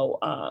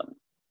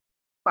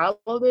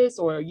 follow this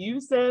or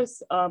use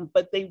this,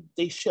 but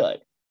they should,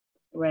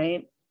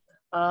 right?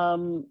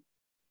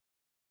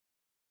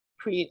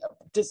 Create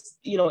just,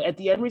 at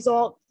the end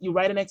result, you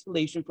write an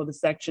explanation for the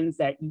sections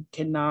that you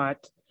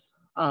cannot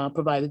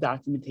provide the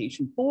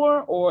documentation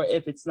for, or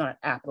if it's not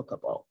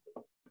applicable.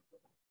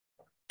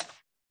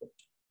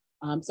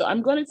 So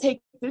I'm going to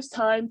take this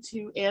time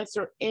to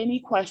answer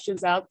any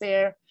questions out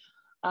there.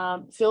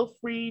 Feel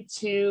free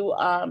to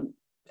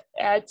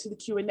add to the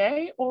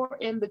Q&A or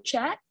in the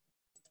chat.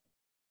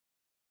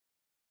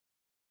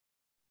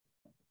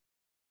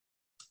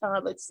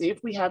 Let's see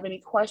if we have any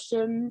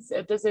questions.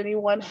 Does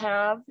anyone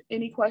have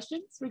any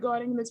questions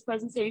regarding this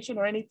presentation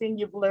or anything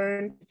you've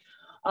learned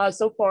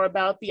so far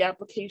about the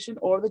application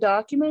or the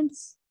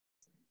documents?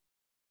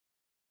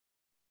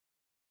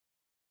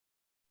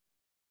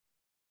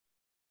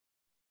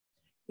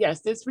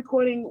 Yes, this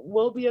recording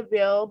will be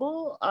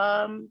available.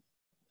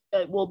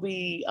 It will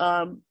be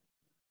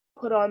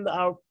put on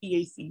our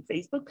EAC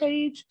Facebook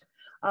page.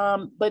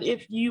 But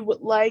if you would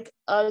like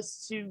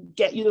us to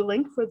get you the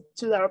link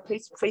to our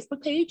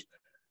Facebook page,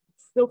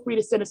 feel free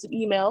to send us an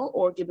email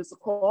or give us a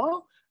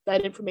call.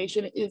 That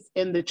information is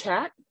in the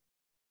chat.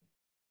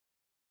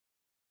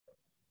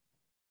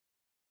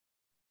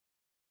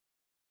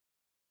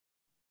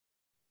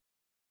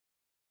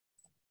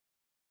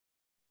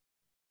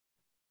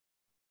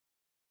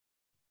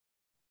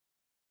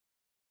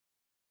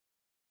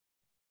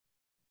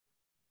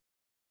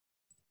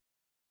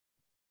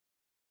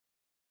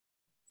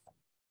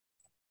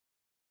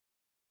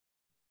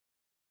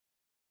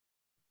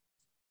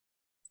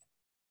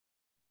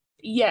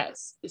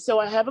 Yes, so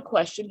I have a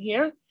question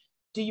here.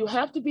 Do you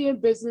have to be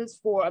in business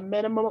for a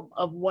minimum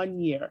of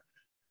 1 year?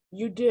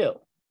 You do.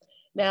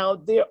 Now,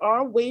 there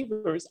are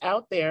waivers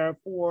out there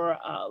for,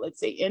 let's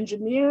say,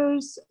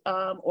 engineers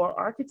or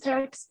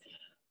architects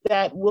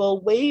that will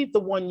waive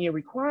the 1 year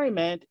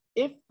requirement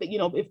if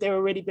they've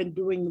already been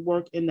doing the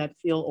work in that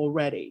field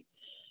already.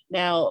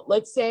 Now,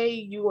 let's say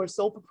you are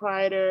sole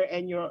proprietor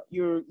and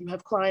you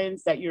have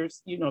clients that you're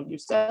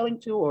selling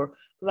to or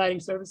providing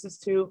services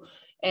to,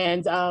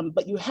 and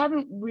but you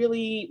haven't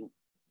really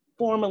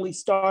formally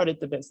started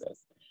the business.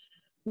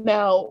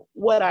 Now,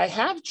 what I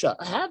have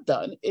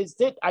done is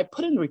that I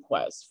put in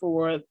requests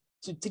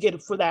to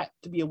get for that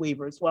to be a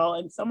waiver as well,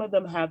 and some of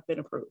them have been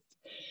approved.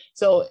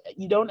 So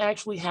you don't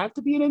actually have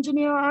to be an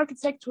engineer or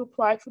architect to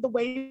apply for the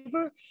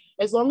waiver,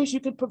 as long as you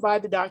can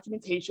provide the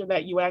documentation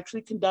that you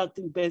actually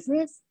conducting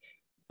business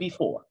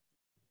before.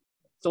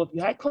 So if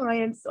you had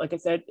clients, like I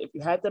said, if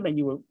you had them and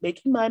you were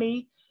making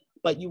money,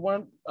 but you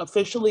weren't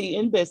officially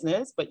in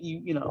business, but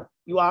you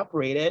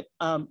operated,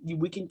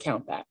 we can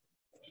count that.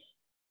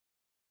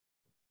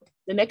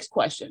 The next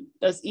question,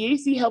 does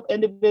EAC help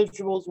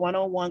individuals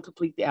one-on-one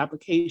complete the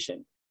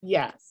application?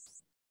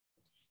 Yes.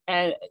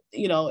 And,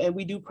 and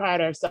we do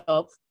pride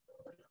ourselves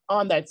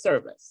on that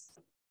service.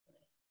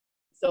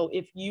 So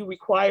if you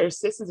require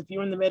assistance, if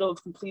you're in the middle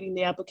of completing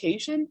the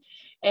application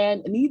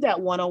and need that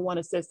one-on-one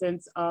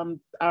assistance,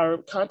 our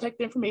contact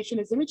information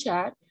is in the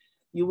chat.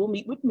 You will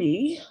meet with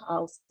me.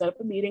 I'll set up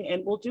a meeting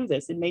and we'll do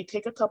this. It may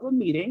take a couple of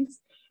meetings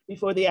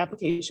before the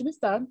application is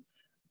done,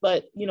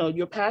 but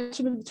your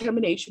passion and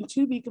determination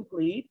to be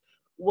complete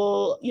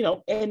will,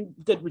 end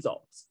good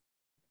results.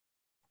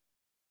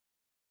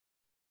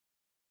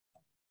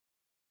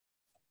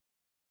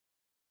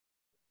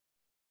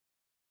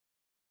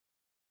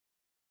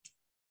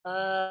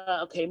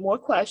 Okay, more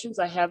questions.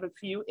 I have a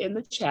few in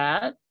the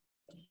chat.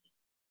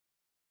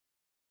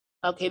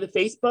 Okay, the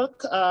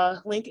Facebook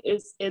link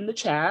is in the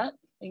chat.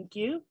 Thank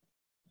you.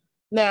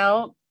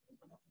 Now,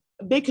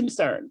 a big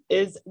concern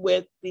is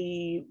with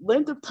the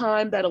length of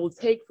time that it will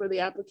take for the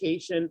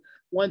application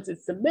once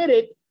it's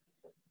submitted.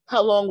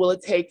 How long will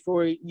it take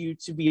for you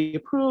to be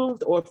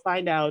approved or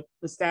find out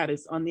the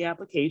status on the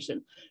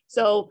application?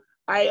 So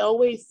I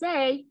always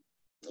say,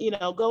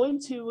 go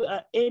into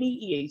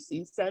any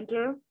EAC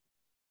center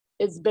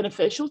is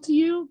beneficial to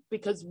you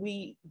because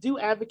we do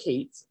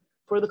advocate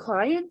for the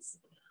clients.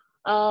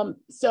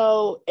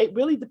 So it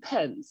really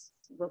depends.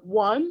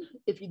 One,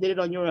 if you did it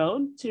on your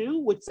own. Two,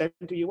 which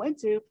center you went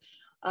to.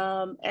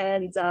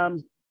 And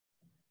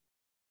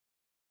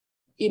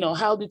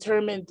how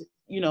determined,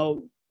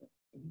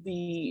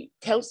 the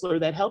counselor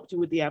that helped you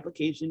with the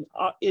application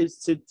is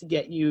to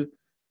get you,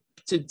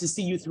 to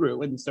see you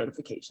through in the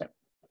certification.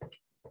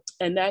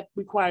 And that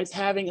requires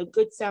having a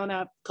good sound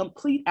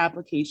complete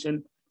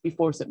application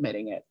before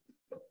submitting it.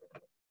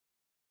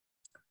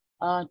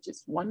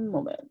 Just one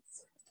moment.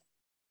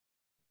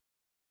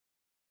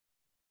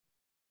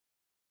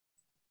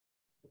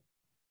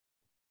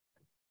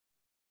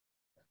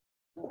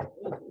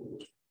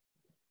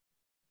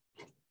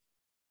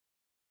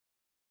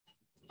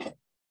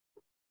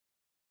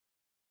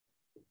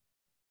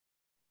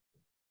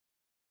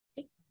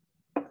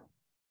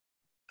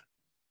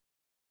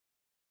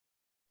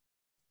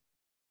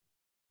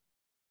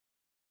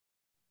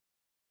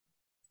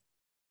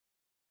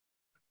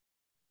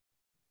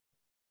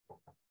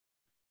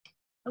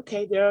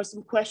 Okay, there are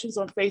some questions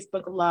on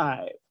Facebook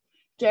Live.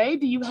 Jay,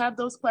 do you have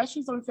those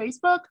questions on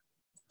Facebook?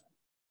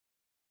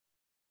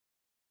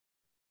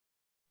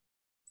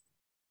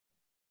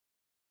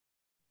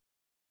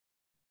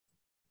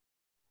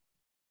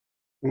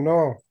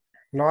 No,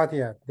 not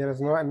yet. There is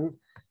no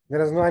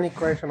any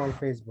question on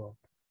Facebook.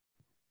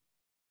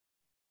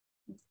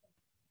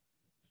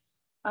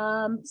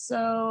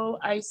 So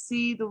I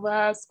see the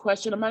last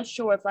question. I'm not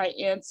sure if I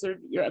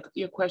answered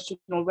your question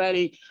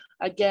already.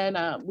 Again,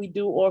 we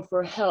do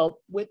offer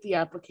help with the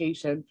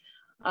application.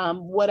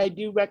 What I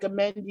do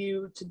recommend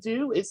you to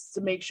do is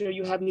to make sure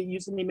you have your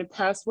username and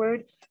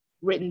password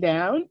written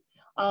down.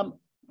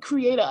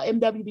 Create a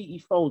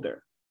MWBE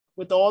folder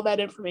with all that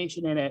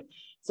information in it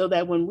so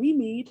that when we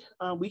meet,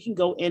 we can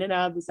go in and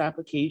out of this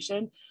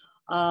application,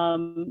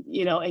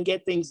 and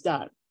get things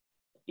done,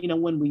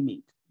 when we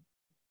meet.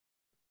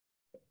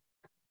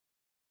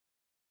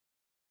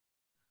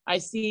 I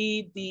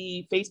see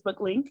the Facebook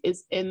link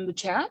is in the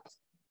chat.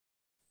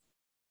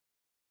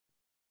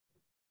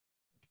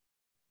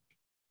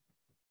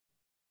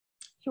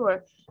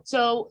 Sure.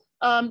 So,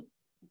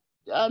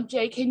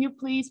 Jay, can you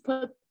please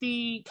put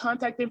the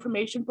contact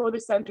information for the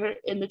center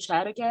in the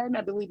chat again?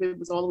 I believe it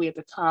was all the way at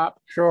the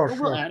top. Sure, but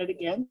sure. We'll add it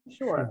again.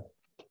 Sure.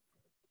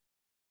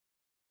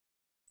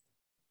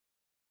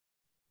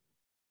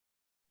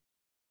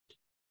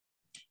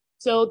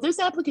 So this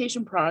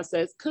application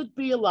process could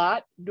be a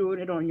lot doing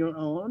it on your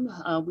own.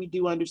 We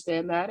do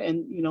understand that.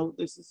 And,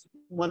 this is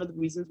one of the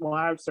reasons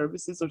why our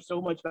services are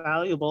so much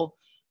valuable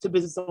to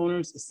business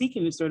owners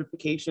seeking the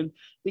certification,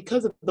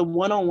 because of the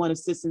one-on-one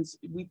assistance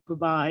we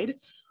provide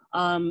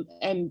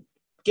and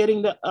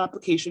getting the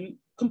application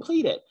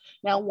completed.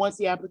 Now, once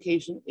the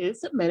application is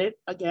submitted,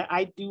 again,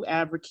 I do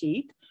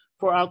advocate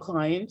for our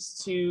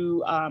clients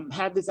to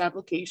have this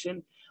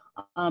application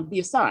be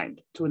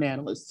assigned to an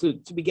analyst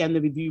to begin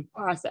the review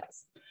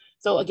process.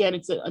 So again,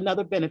 it's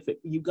another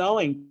benefit for you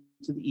going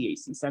to the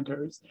EAC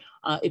centers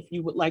if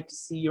you would like to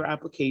see your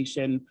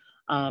application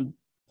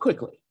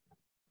quickly,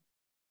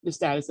 the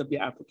status of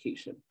your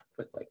application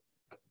quickly.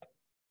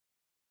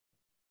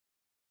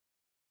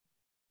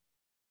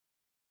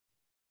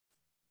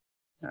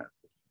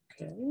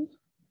 Okay.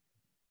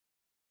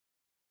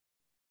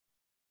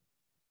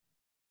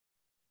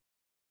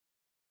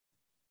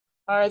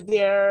 Are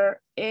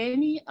there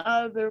any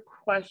other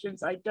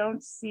questions? I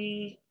don't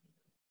see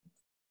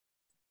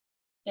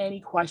any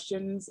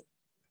questions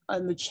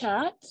on the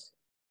chat.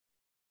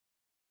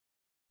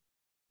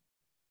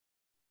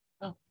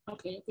 Oh,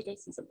 okay, I think I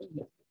see something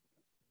here.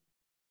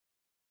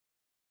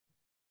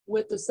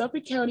 With the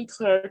Suffolk County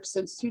Clerk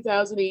since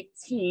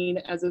 2018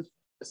 as a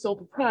sole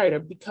proprietor,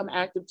 become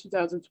active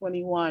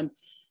 2021.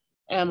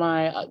 Am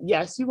I?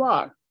 Yes, you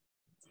are.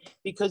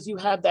 Because you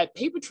have that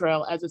paper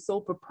trail as a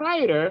sole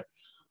proprietor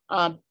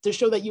to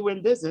show that you were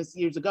in business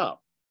years ago,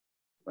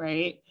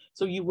 right?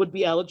 So you would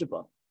be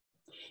eligible.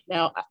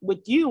 Now,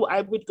 with you,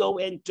 I would go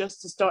in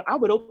just to start, I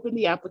would open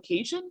the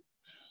application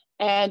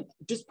and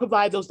just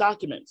provide those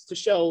documents to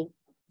show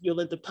your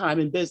length of time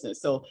in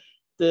business. So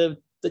the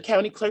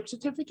county clerk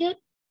certificate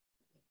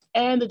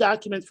and the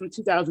documents from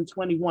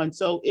 2021.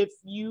 So if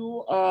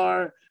you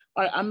are,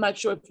 I'm not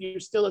sure if you're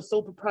still a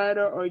sole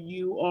proprietor or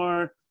you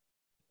are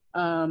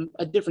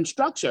a different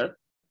structure,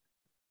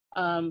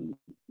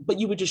 but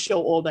you would just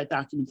show all that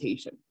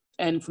documentation.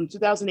 And from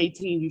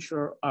 2018, you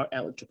sure are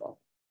eligible.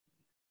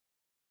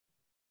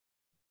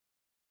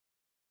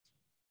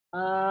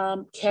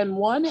 Can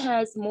one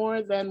has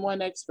more than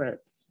one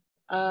expert?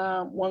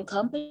 One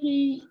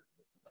company?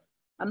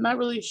 I'm not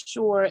really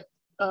sure.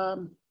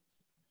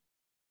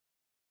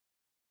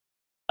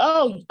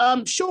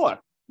 Sure,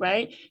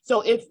 right?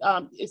 So if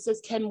it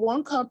says, can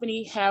one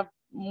company have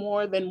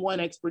more than one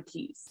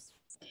expertise?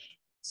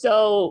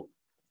 So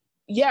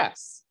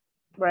yes,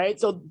 right?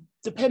 So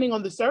depending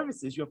on the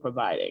services you're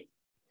providing,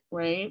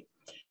 right?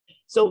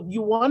 So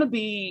you want to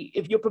be,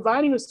 if you're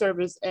providing a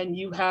service and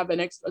you have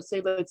let's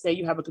say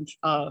you have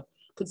a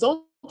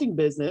consulting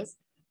business,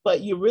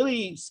 but you're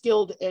really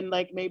skilled in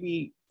like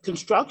maybe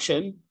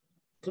construction,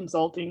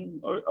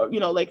 consulting, or you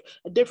know, like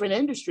a different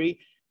industry,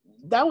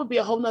 that would be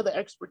a whole nother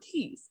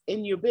expertise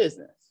in your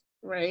business,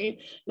 right?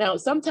 Now,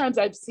 sometimes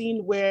I've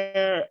seen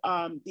where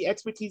the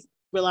expertise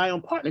rely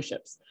on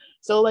partnerships.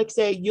 So like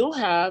say you'll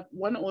have,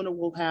 one owner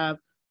will have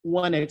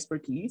one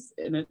expertise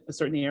in a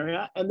certain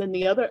area, and then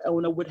the other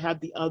owner would have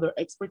the other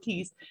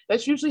expertise.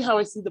 That's usually how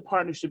I see the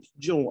partnerships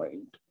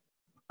joined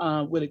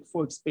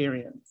for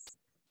experience.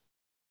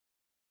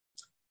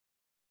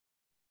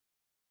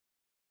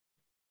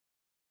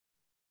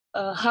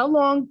 How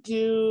long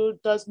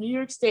does New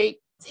York State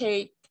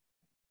take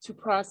to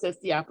process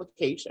the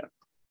application?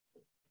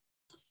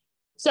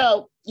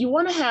 So you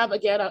want to have,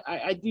 again,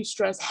 I do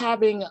stress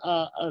having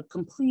a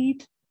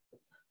complete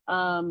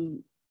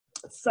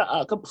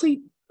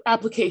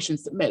application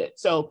submitted.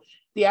 So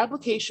the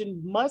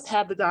application must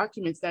have the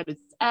documents that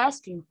it's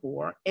asking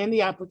for in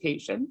the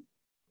application,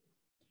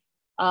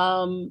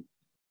 and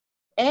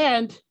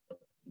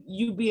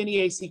you be an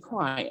EAC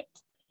client.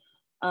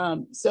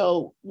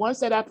 So once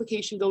that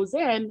application goes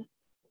in,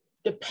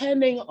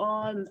 depending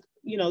on,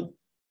 you know,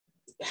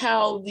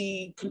 how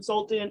the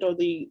consultant or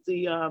the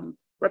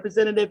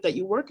representative that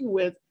you're working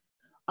with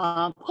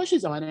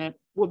pushes on it,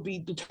 will be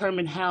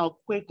determined how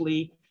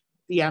quickly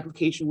the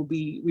application will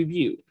be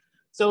reviewed.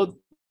 So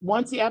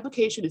once the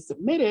application is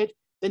submitted,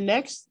 the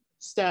next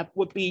step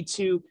would be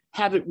to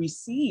have it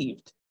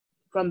received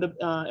from the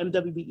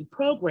MWBE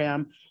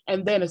program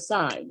and then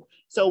assigned.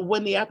 So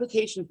when the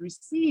application is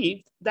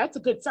received, that's a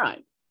good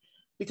sign,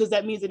 because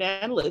that means an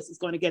analyst is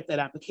going to get that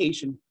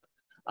application.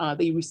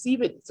 They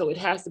receive it, so it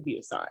has to be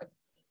assigned.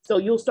 So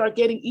you'll start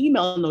getting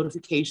email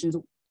notifications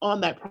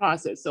on that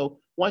process. So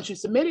once you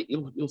submit it,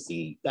 you'll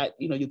see that,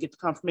 you know, you'll get the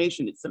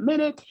confirmation it's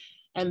submitted,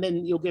 and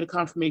then you'll get a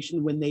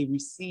confirmation when they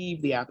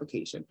receive the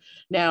application.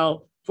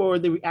 Now, for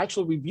the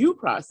actual review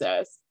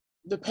process,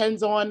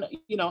 depends on,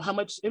 you know, how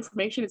much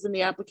information is in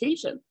the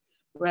application,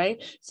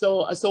 right?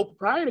 So a sole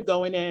proprietor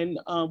going in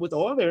with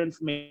all their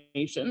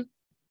information,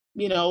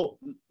 you know,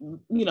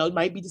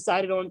 might be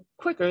decided on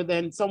quicker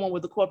than someone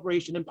with a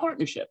corporation and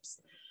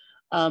partnerships.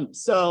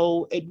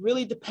 So it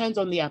really depends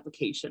on the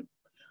application,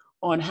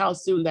 on how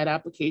soon that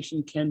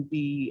application can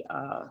be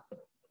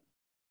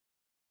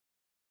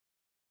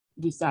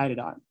decided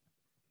on.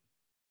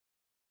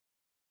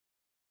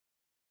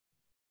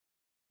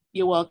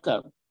 You're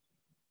welcome.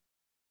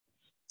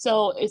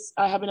 So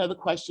I have another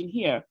question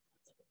here.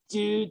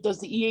 Does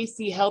the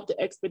EAC help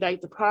to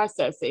expedite the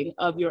processing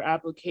of your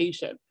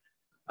application?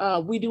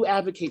 We do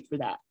advocate for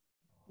that.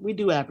 We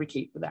do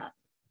advocate for that.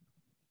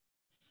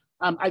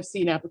 I've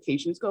seen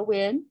applications go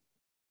in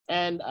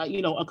and,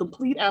 you know, a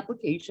complete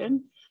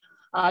application,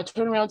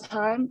 turnaround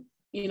time,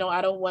 you know,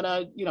 I don't want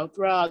to, you know,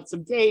 throw out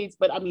some days,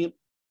 but I mean,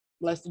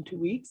 less than 2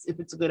 weeks if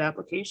it's a good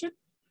application.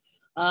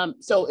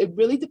 So it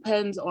really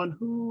depends on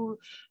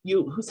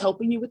who's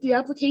helping you with the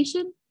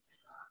application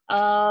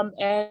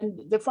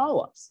and the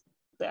follow-ups,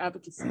 the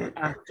advocacy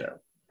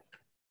after.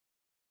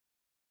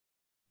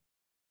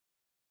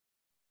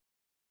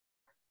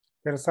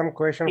 There's some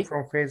question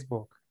from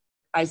Facebook.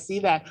 I see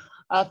that.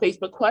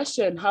 Facebook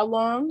question, how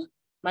long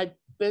my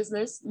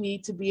business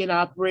need to be in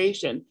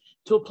operation?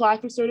 To apply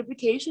for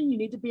certification, you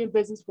need to be in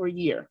business for a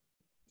year.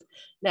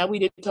 Now, we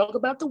did talk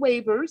about the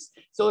waivers.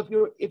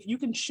 So if you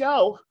can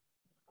show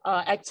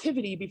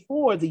activity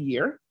before the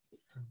year,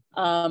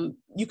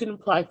 you can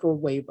apply for a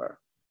waiver.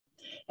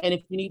 And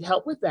if you need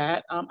help with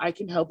that, I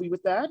can help you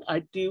with that. I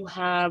do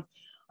have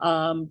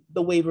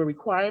the waiver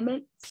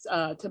requirements,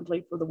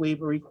 template for the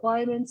waiver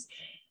requirements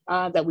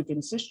that we can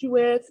assist you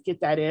with,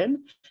 get that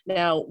in.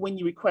 Now, when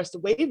you request a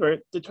waiver,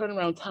 the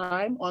turnaround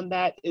time on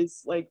that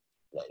is like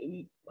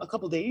a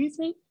couple of days,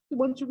 maybe,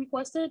 once you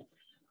request it.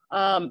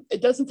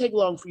 It doesn't take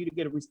long for you to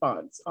get a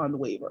response on the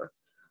waiver.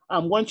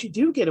 Once you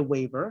do get a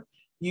waiver,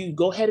 you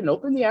go ahead and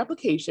open the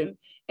application,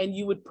 and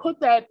you would put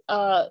that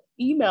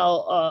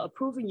email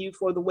approving you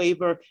for the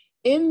waiver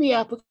in the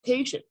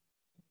application.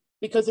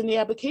 Because in the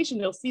application,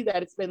 they'll see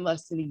that it's been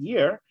less than a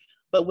year,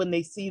 but when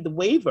they see the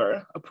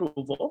waiver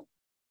approval,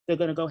 they're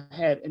going to go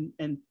ahead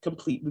and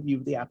complete review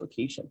of the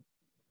application.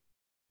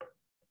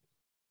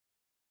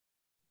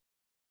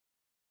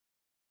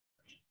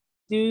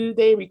 Do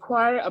they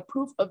require a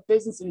proof of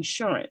business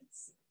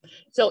insurance?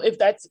 So if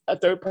that's a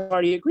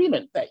third-party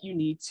agreement that you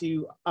need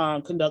to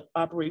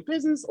operate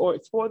business, or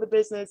it's for the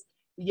business,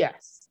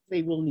 yes,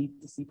 they will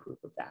need to see proof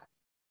of that.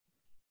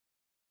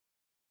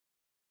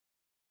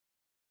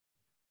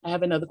 I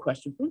have another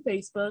question from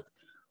Facebook.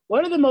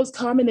 What are the most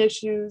common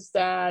issues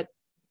that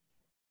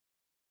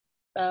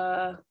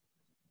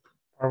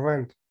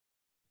Prevent.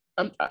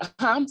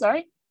 I'm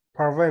sorry?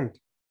 Prevent.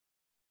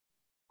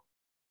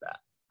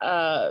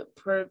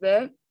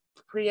 Prevent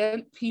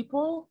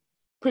people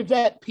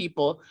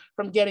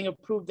from getting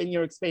approved in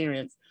your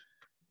experience.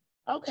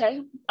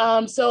 Okay,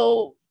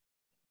 so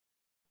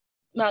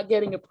not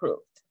getting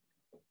approved,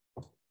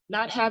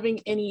 not having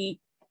any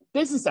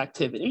business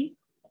activity,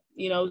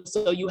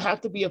 so you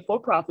have to be a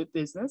for-profit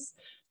business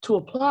to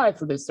apply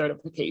for this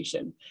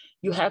certification.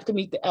 You have to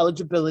meet the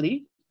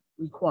eligibility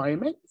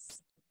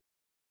requirements.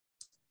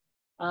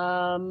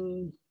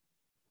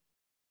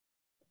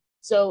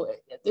 So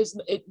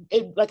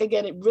like,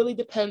 again, it really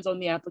depends on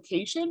the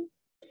application.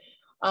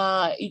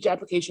 Each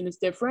application is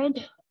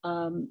different.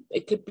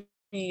 It could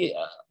be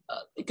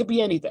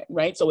anything,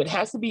 right? So it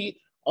has to be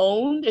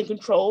owned and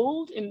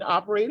controlled and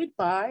operated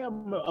by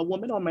a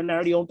woman or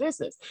minority-owned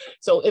business.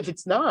 So if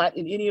it's not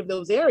in any of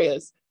those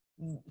areas,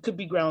 could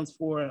be grounds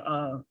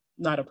for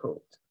not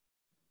approved.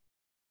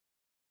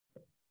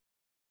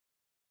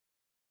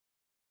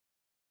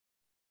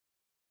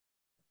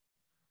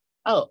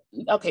 Oh,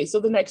 okay, so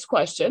the next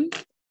question,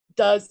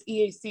 does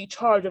EAC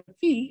charge a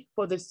fee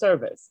for this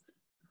service?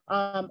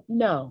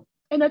 No,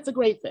 and that's a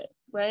great thing,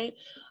 right?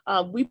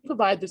 We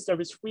provide this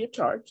service free of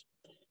charge.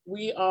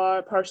 We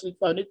are partially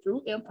funded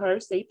through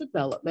Empire State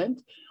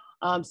Development,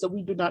 so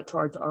we do not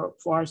charge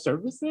for our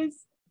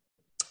services.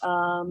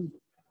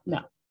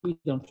 No, we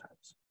don't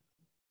charge.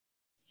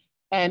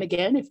 And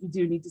again, if you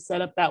do need to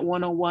set up that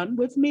one-on-one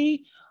with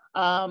me,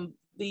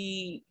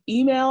 the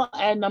email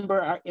and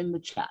number are in the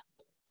chat.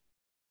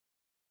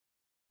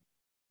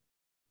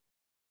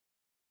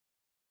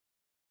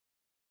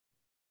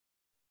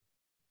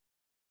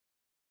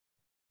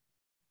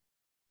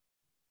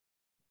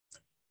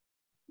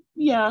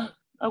 Yeah,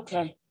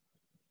 okay.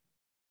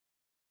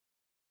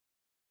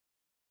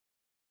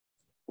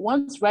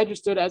 Once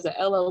registered as a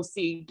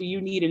LLC, do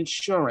you need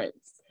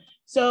insurance?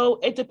 So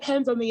it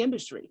depends on the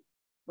industry,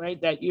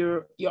 right, that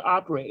you're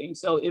operating.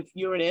 So if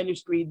you're in an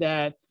industry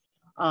that,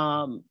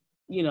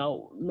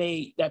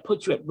 that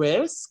puts you at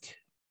risk,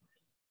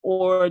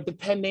 or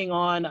depending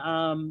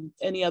on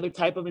any other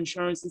type of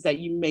insurances that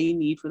you may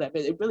need for that,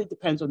 but it really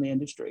depends on the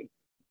industry.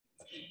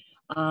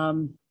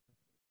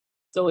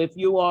 So if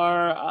you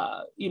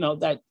are,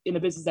 that in a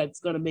business that's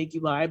going to make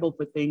you liable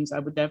for things, I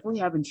would definitely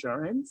have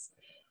insurance.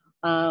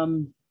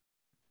 Again,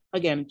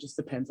 it just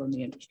depends on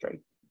the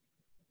industry.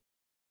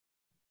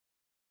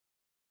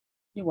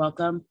 You're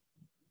welcome.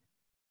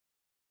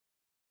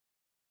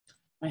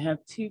 I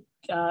have two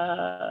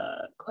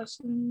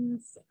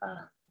questions.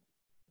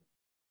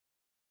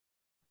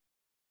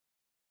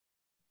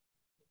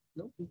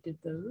 Nope, we did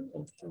those.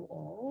 I'll show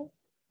all.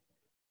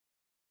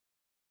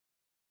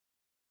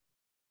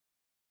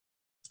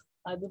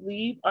 I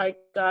believe I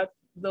got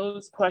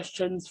those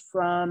questions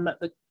from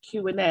the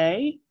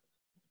Q&A.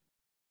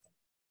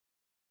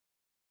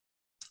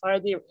 Are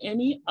there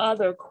any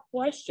other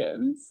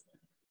questions?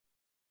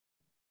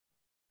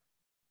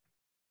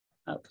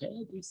 Okay,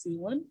 I do see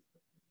one.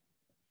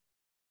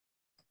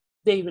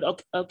 David,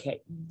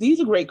 okay. These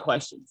are great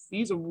questions.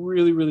 These are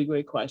really, really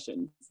great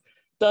questions.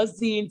 Does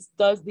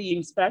the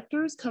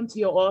inspectors come to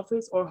your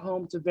office or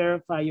home to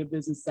verify your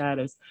business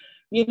status?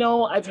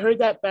 I've heard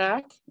that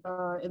back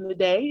in the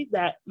day.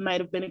 That might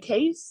have been a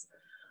case,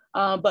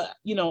 but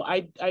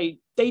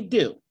they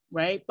do,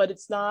 right? But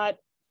it's not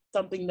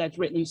something that's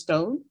written in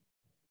stone.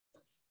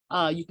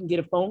 You can get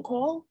a phone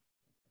call,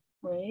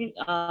 right?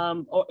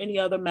 Or any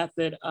other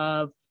method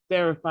of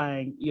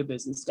verifying your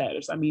business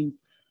status. I mean,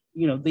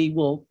 they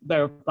will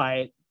verify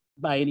it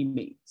by any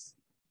means.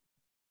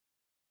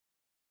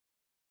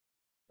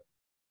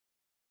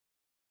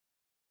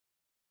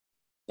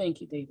 Thank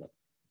you, David.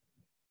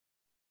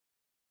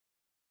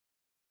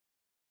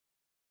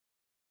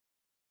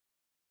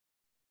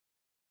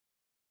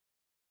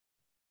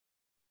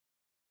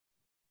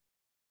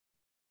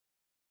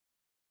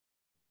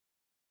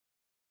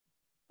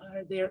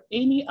 Are there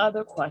any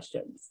other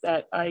questions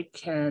that I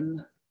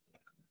can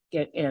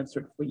get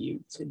answered for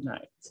you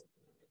tonight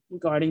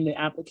regarding the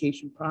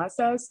application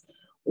process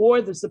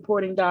or the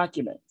supporting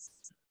documents?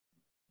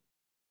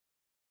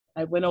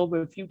 I went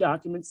over a few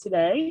documents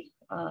today.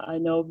 I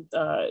know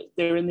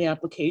they're in the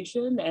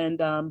application, and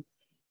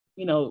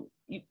you know,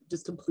 you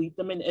just complete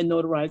them and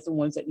notarize the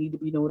ones that need to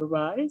be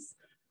notarized.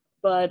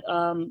 But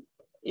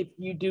if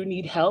you do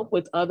need help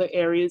with other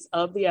areas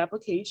of the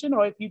application,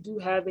 or if you do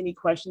have any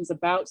questions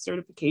about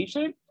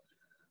certification,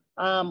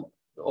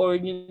 or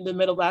you're in the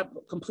middle of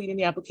completing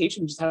the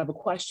application, just have a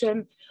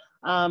question.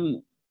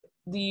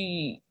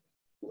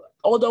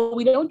 Although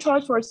we don't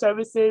charge for our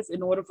services,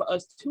 in order for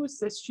us to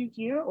assist you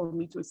here, or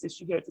me to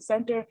assist you here at the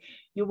center,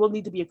 you will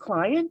need to be a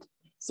client.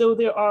 So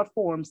there are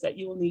forms that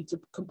you will need to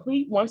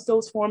complete. Once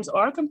those forms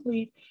are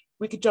complete,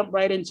 we could jump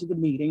right into the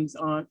meetings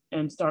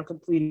and start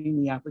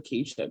completing the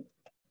application.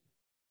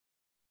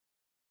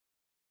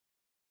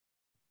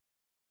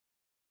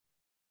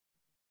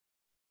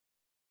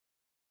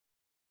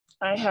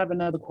 I have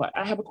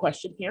a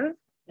question here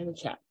in the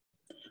chat.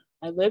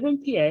 I live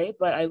in PA,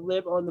 but I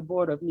live on the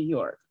border of New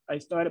York. I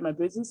started my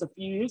business a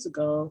few years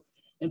ago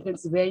in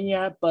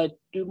Pennsylvania, but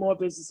do more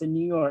business in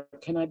New York.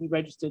 Can I be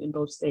registered in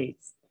both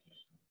states?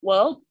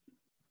 Well,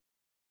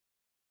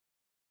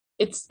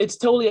 it's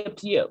totally up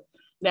to you.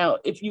 Now,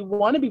 if you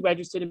want to be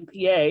registered in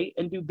PA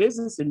and do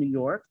business in New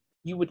York,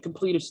 you would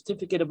complete a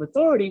certificate of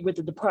authority with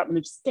the Department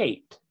of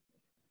State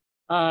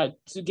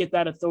to get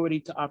that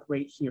authority to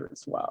operate here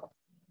as well.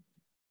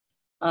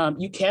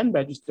 You can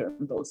register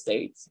in both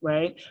states,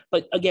 right?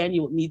 But again,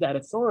 you will need that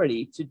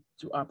authority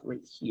to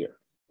operate here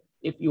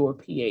if you're a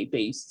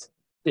PA-based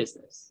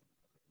business.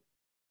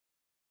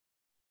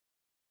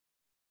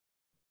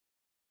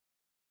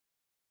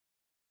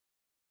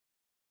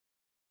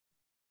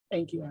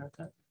 Thank you,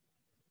 Erica.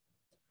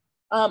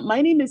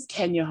 My name is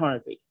Kenya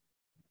Harvey,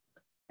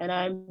 and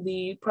I'm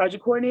the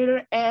project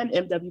coordinator and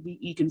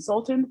MWBE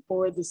consultant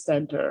for the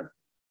center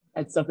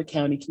at Suffolk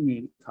County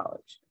Community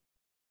College.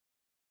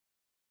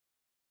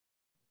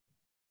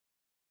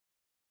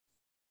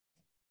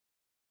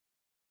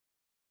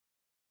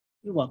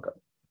 You're welcome.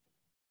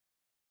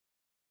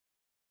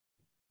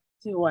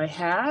 Do I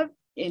have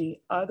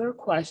any other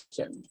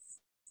questions?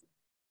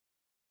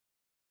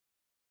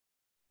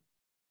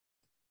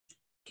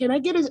 Can I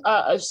get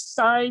a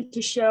sign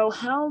to show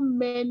how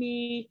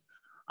many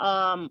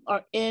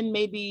are in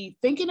maybe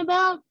thinking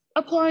about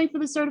applying for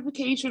the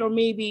certification, or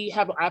maybe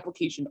have an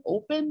application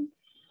open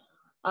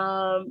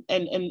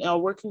and are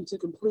working to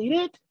complete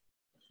it?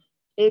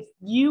 If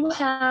you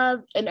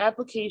have an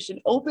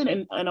application open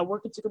and are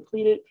working to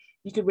complete it,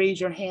 you could raise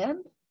your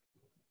hand.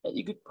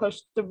 You could push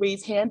the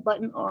raise hand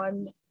button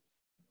on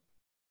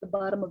the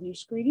bottom of your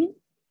screen.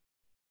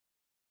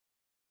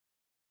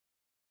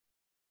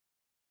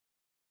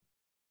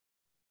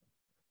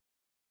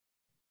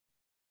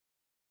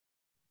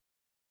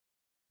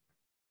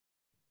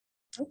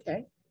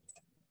 Okay,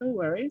 no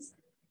worries.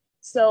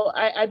 So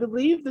I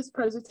believe this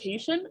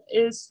presentation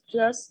is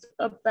just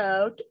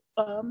about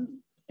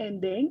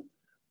ending.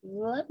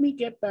 Let me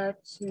get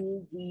back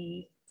to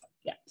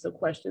so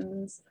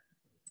questions.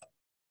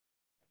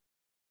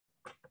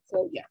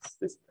 So yes,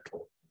 this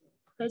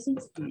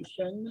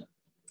presentation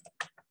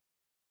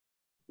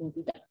will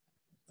be done.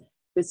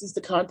 This is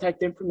the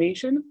contact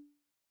information.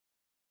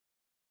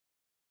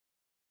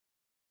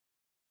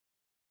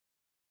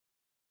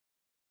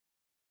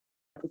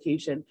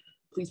 Application.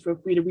 Please feel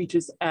free to reach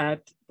us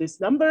at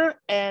this number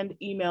and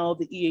email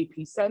the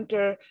EAP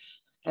Center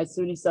at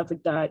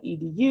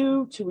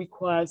sunysuffolk.edu to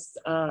request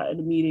a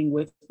meeting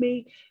with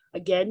me.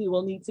 Again, you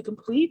will need to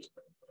complete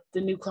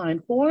the new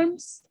client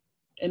forms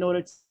in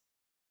order to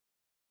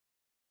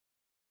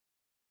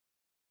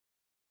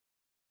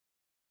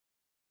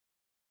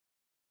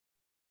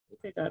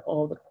I got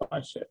all the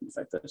questions.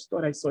 I just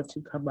thought I saw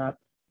two come up.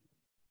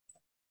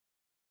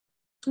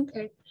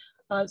 Okay,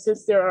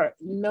 since there are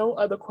no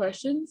other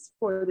questions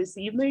for this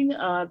evening,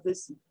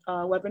 this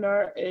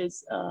webinar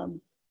is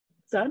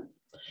done.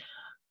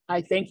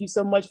 I thank you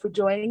so much for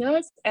joining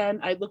us, and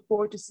I look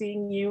forward to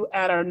seeing you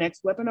at our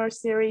next webinar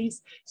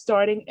series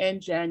starting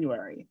in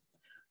January.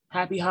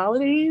 Happy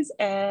holidays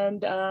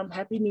and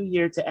Happy New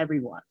Year to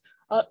everyone.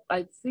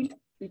 I think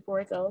before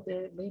I go,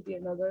 there may be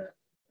another.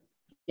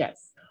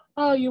 Yes.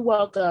 Oh, you're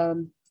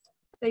welcome.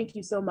 Thank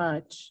you so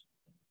much.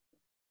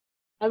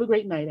 Have a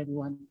great night,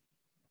 everyone.